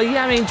 Well,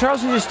 yeah, I mean,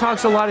 Charleston just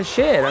talks a lot of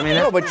shit. I mean,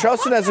 no, but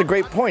Charleston has a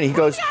great point. He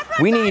goes,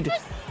 we need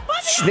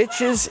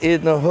snitches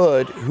in the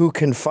hood who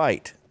can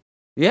fight.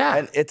 Yeah.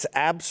 And it's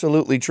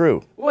absolutely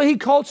true. Well, he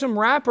called some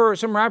rapper,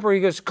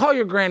 he goes, call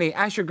your granny,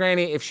 ask your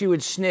granny if she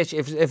would snitch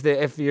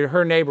if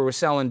her neighbor was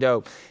selling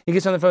dope. He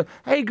gets on the phone,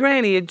 hey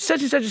granny, it's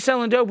such and such is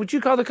selling dope, would you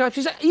call the cops?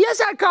 She's like,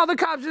 yes, I'd call the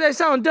cops if they're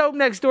selling dope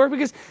next door,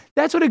 because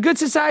that's what a good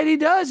society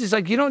does. It's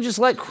like, you don't just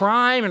let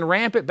crime and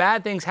rampant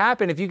bad things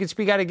happen. If you can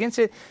speak out against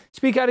it,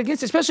 speak out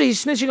against it. Especially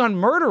he's snitching on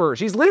murderers.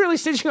 He's literally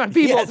snitching on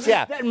people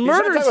that murder. He's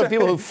not talking about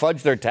people who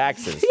fudge their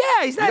taxes.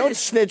 Yeah, he's not. You don't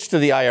snitch to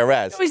the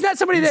IRS. No, he's not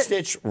somebody you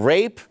snitch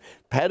rape,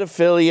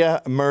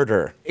 pedophilia,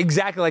 murder.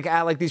 Exactly,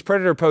 like these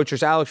predator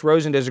poachers. Alex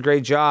Rosen does a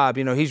great job.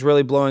 You know, he's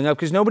really blowing up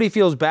because nobody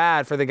feels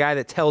bad for the guy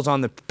that tells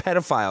on the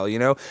pedophile, you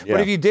know? Yeah.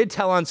 But if you did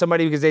tell on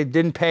somebody because they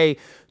didn't pay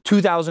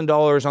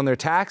 $2,000 on their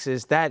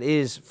taxes, that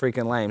is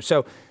freaking lame.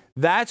 So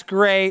that's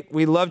great.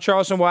 We love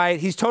Charleston White.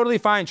 He's totally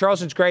fine.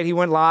 Charleston's great. He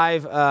went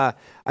live. I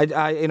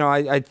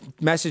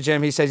messaged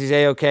him. He says he's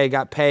A-okay,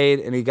 got paid,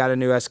 and he got a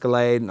new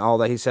Escalade and all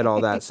that. He said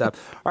all that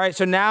stuff. All right,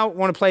 so now I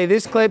want to play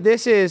this clip.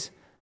 This is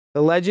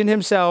the legend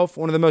himself,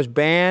 one of the most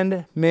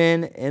banned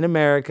men in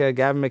America,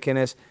 Gavin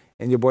McInnes,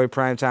 and your boy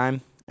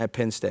Primetime at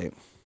Penn State.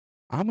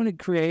 I'm going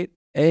to create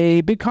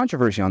a big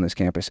controversy on this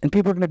campus, and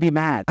people are going to be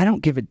mad. I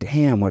don't give a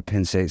damn what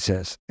Penn State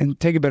says. And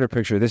take a better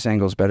picture. This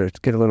angle's better.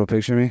 Get a little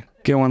picture of me.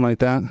 Get one like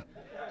that.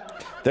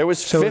 There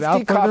was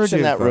 50 cops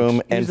in that room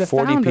and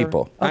 40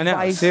 people. I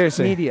know,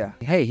 seriously. Media.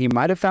 Hey, he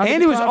might have found.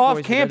 And he was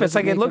off campus.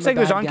 Like, it looks like he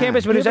was on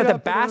campus, but he was at the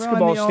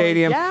basketball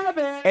stadium.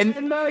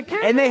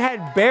 And they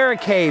had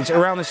barricades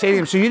around the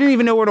stadium, so you didn't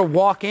even know where to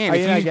walk in.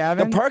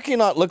 The parking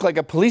lot looked like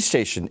a police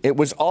station. It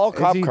was all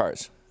cop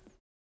cars.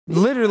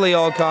 Literally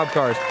all cop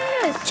cars.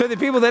 So the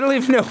people, they don't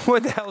even know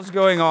what the hell's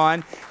going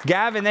on.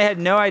 Gavin, they had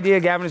no idea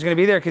Gavin was going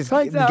to be there because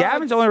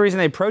Gavin's the only reason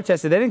they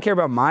protested. They didn't care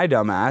about my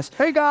dumb ass.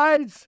 Hey,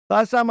 guys.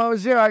 Last time I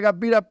was here, I got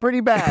beat up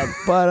pretty bad.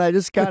 But I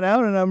just got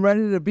out and I'm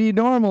ready to be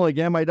normal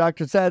again. My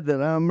doctor said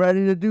that I'm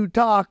ready to do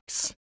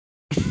talks.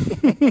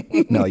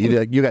 No,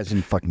 you guys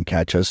didn't fucking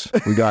catch us.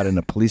 We got in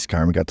a police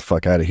car and we got the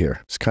fuck out of here.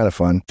 It's kind of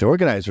fun. The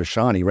organizer,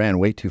 Sean, he ran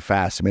way too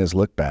fast. It made us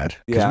look bad.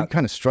 Because we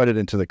kind of strutted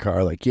into the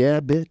car like, yeah,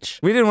 bitch.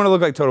 We didn't want to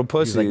look like total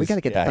pussies. Like, we got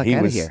to get the fuck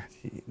out of here.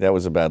 That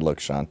was a bad look,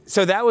 Sean.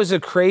 So that was the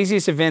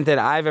craziest event that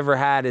I've ever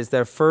had is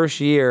their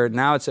first year.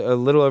 Now it's a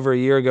little over a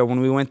year ago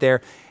when we went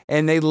there.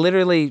 And they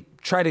literally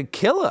tried to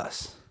kill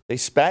us. They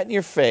spat in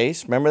your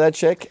face. Remember that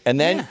chick? And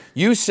then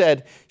you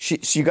said, so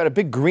you got a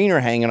big greener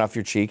hanging off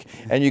your cheek.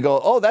 And you go,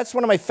 oh, that's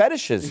one of my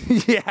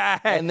fetishes. Yeah.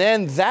 And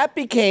then that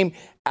became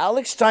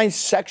Alex Stein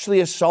sexually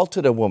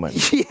assaulted a woman.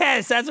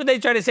 Yes, that's what they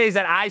try to say, is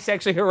that I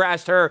sexually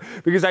harassed her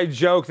because I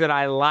joked that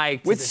I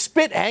liked. With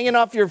spit hanging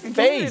off your face.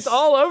 Dude, it's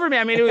all over me.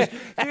 I mean,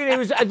 it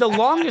was the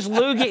longest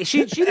loogie.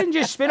 She didn't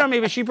just spit on me,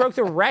 but she broke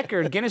the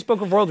record, Guinness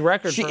Book of World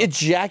Records. She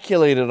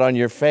ejaculated on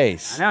your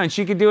face. I know, and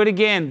she could do it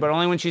again, but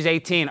only when she's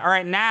 18. All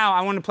right, now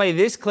I want to play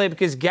this clip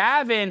because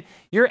Gavin,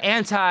 you're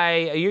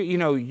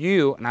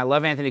you, and I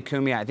love Anthony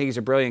Cumia. I think he's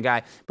a brilliant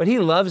guy, but he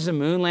loves the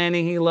moon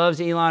landing. He loves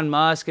Elon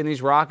Musk and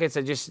these rockets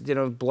that just,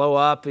 blow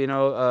up,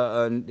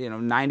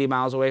 90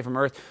 miles away from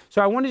Earth. So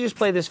I want to just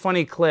play this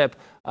funny clip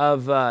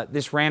of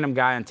this random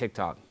guy on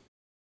TikTok.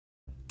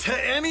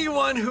 To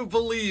anyone who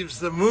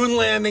believes the moon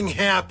landing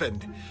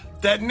happened,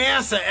 that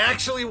NASA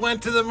actually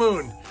went to the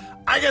moon,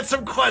 I got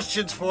some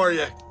questions for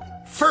you.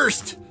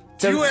 First,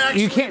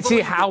 you can't see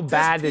how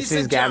bad this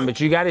is, Gavin,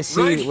 but you got to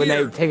see when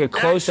they take a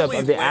close-up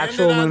of the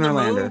actual lunar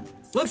lander.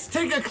 Let's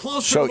take a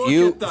closer So look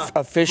you at the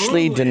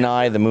officially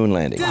deny the moon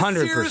landing?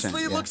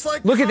 100%. looks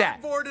like Look at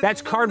that.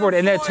 That's cardboard.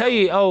 And they'll tell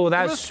you,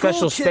 that's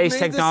special space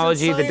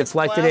technology that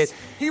deflected it.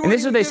 And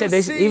this is what they said.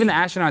 Even the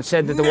astronauts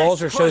said that the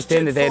walls were so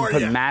thin that they had to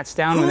put mats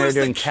down when they were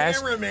doing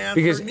tests.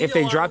 Because if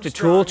they dropped a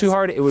tool too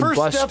hard, it would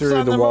bust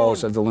through the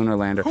walls of the lunar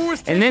lander.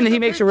 And then he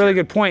makes a really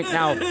good point.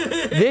 Now,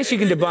 this you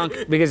can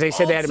debunk because they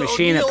said they had a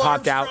machine that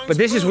popped out. But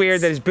this is weird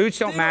that his boots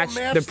don't match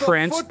the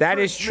prints. That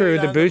is true.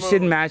 The boots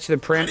didn't match the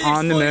print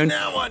on the moon.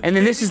 And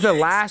then this is the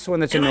last one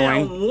that's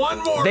annoying.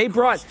 They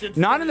brought,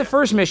 not in the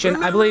first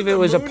mission, I believe it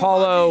was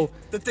Apollo,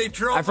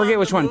 I forget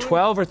which one,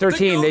 12 or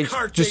 13, they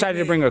decided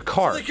to bring a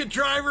cart.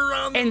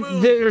 And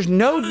there's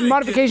no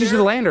modifications to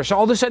the lander, so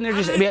all of a sudden they're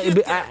just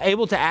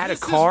able to add a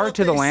car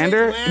to the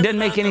lander. It doesn't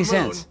make any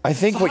sense. I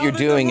think what you're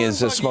doing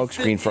is a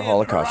smokescreen for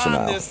Holocaust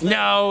denial.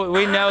 No,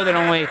 we know that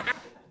only...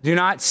 Do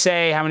not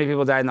say how many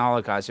people died in the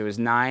Holocaust. It was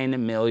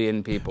 9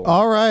 million people.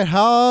 All right,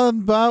 how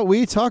about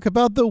we talk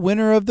about the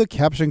winner of the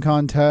caption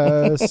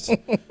contest?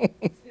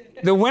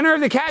 The winner of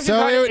the caption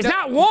contest, it's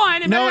not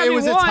one. It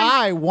was a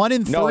tie. 1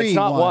 in 3. No, it's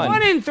not one.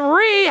 1 in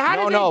 3? How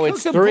did they cook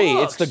it's the 3.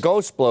 books? It's the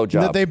ghost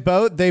blowjob.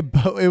 They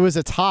both. It was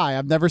a tie.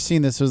 I've never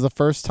seen this. It was the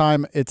first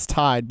time it's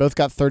tied. Both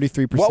got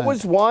 33%. What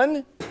was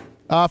one?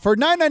 For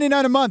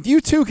 $9.99 a month,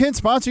 you too can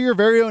sponsor your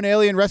very own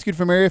alien rescued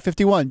from Area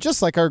 51,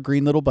 just like our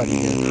green little buddy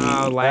did.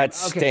 That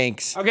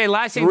stinks. Okay,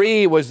 last thing.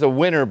 3 was the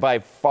winner by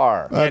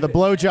far. The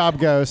blowjob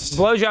ghost.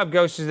 Blowjob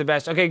ghost is the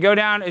best. Okay, go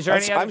down. Is there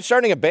any other? I'm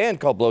starting a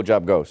band called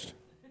Blowjob Ghost.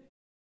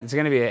 It's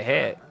going to be a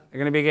hit. They're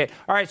going to be a hit.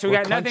 All right, so we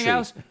got nothing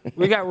else.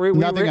 We got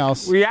nothing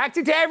else.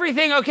 Reacting to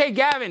everything. Okay,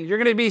 Gavin, you're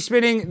going to be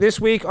spinning this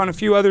week on a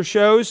few other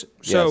shows.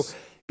 So, Yes.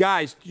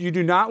 guys, you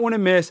do not want to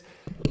miss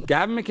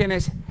Gavin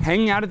McInnes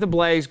hanging out at the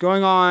Blaze,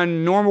 going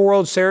on Normal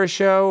World, Sarah's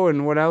show,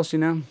 and what else,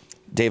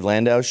 Dave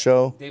Landau's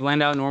show. Dave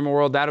Landau, Normal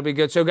World. That'll be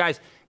good. So, guys,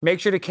 make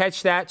sure to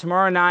catch that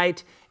tomorrow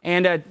night.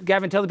 And,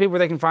 Gavin, tell the people where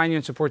they can find you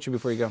and support you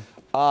before you go.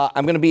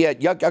 I'm going to be at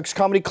Yuck Yucks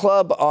Comedy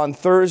Club on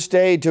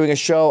Thursday doing a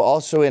show.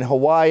 Also in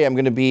Hawaii, I'm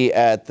going to be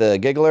at the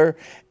Giggler.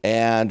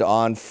 And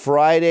on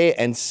Friday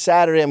and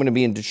Saturday, I'm going to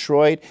be in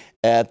Detroit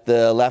at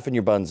the Laughing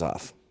Your Buns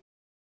Off.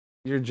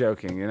 You're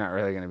joking. You're not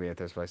really going to be at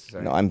those places, are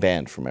you? No, I'm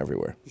banned from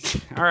everywhere.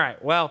 All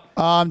right, well.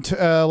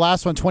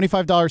 Last one,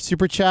 $25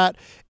 super chat.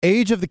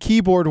 Age of the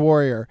Keyboard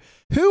Warrior.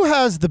 Who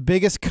has the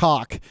biggest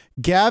cock,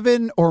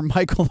 Gavin or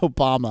Michael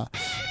Obama?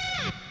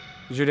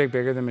 Is your dick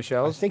bigger than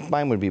Michelle's? I think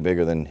mine would be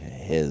bigger than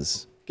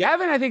his.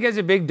 Gavin, I think, has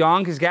a big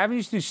dong because Gavin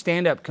used to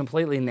stand up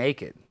completely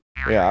naked.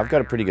 Yeah, I've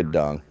got a pretty good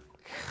dong.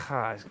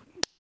 God.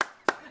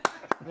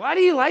 Why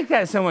do you like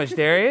that so much,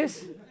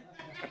 Darius?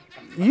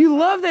 You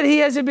love that he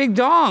has a big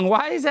dong.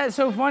 Why is that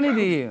so funny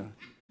to you?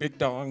 Big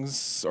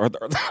dongs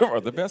are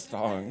the best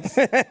dongs.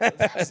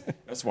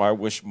 That's why I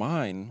wish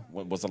mine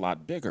was a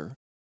lot bigger.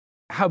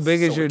 How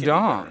big is your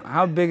dong?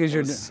 How big is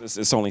your?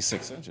 It's only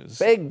 6 inches.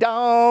 Big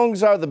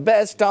dongs are the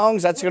best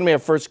dongs. That's going to be our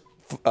first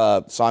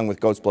song with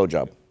Ghost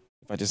Blowjob.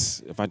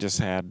 If I just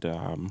had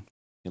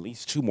at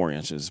least 2 more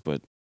inches,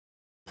 but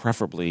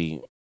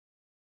preferably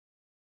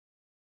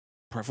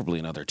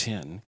another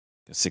 10.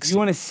 16. You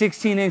want a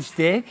 16-inch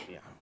dick? Yeah.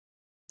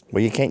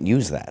 Well, you can't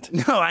use that.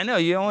 No, I know.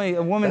 You only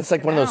a woman. That's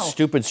like one of those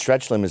stupid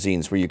stretch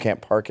limousines where you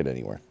can't park it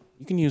anywhere.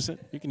 You can use it.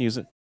 You can use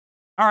it.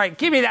 All right,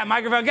 give me that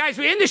microphone. Guys,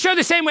 we end the show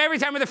the same way every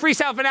time with a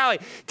freestyle finale.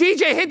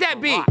 DJ, hit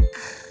that beat.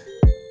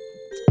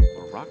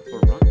 Rock.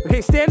 Okay,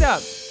 stand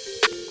up.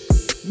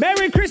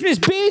 Merry Christmas,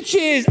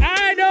 beaches.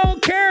 I don't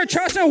care.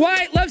 Charleston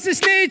White loves the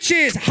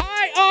snitches.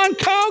 High on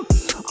coke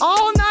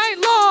all night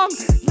long.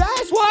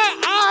 That's why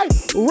I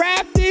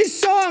rap this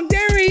song.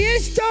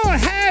 Darius don't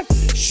have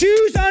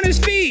shoes on his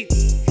feet.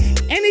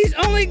 And he's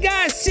only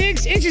got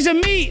 6 inches of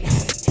meat.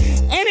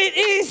 And it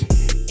is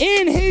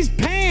in his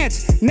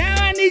pants.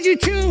 Now I need you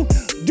to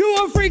do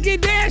a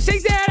freaking dance.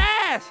 Shake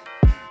that ass.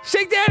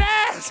 Shake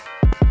that ass.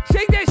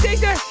 Shake that,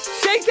 shake that,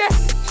 shake that,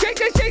 shake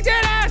that, shake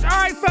that ass.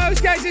 All right, folks,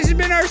 guys, this has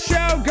been our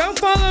show. Go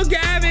follow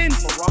Gavin.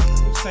 Barack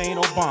Hussein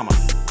Obama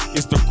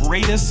is the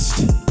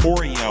greatest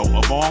Oreo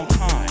of all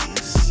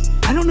times.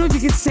 I don't know if you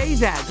can say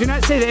that. Do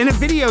not say that in a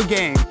video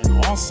game.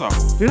 And also,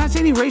 do not say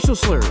any racial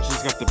slurs.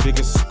 He's got the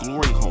biggest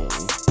glory hole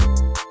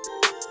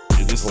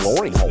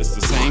glory hole. It's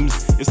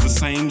the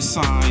same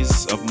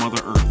size of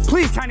Mother Earth.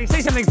 Please, Tiny,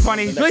 say something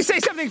funny. Please say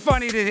something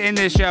funny in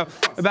this show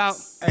about.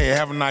 Hey,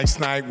 have a nice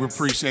night. We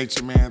appreciate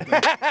you, man.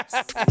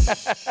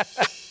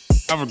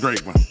 Have a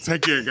great one.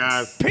 Take care,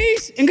 guys.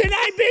 Peace and good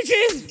night,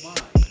 bitches.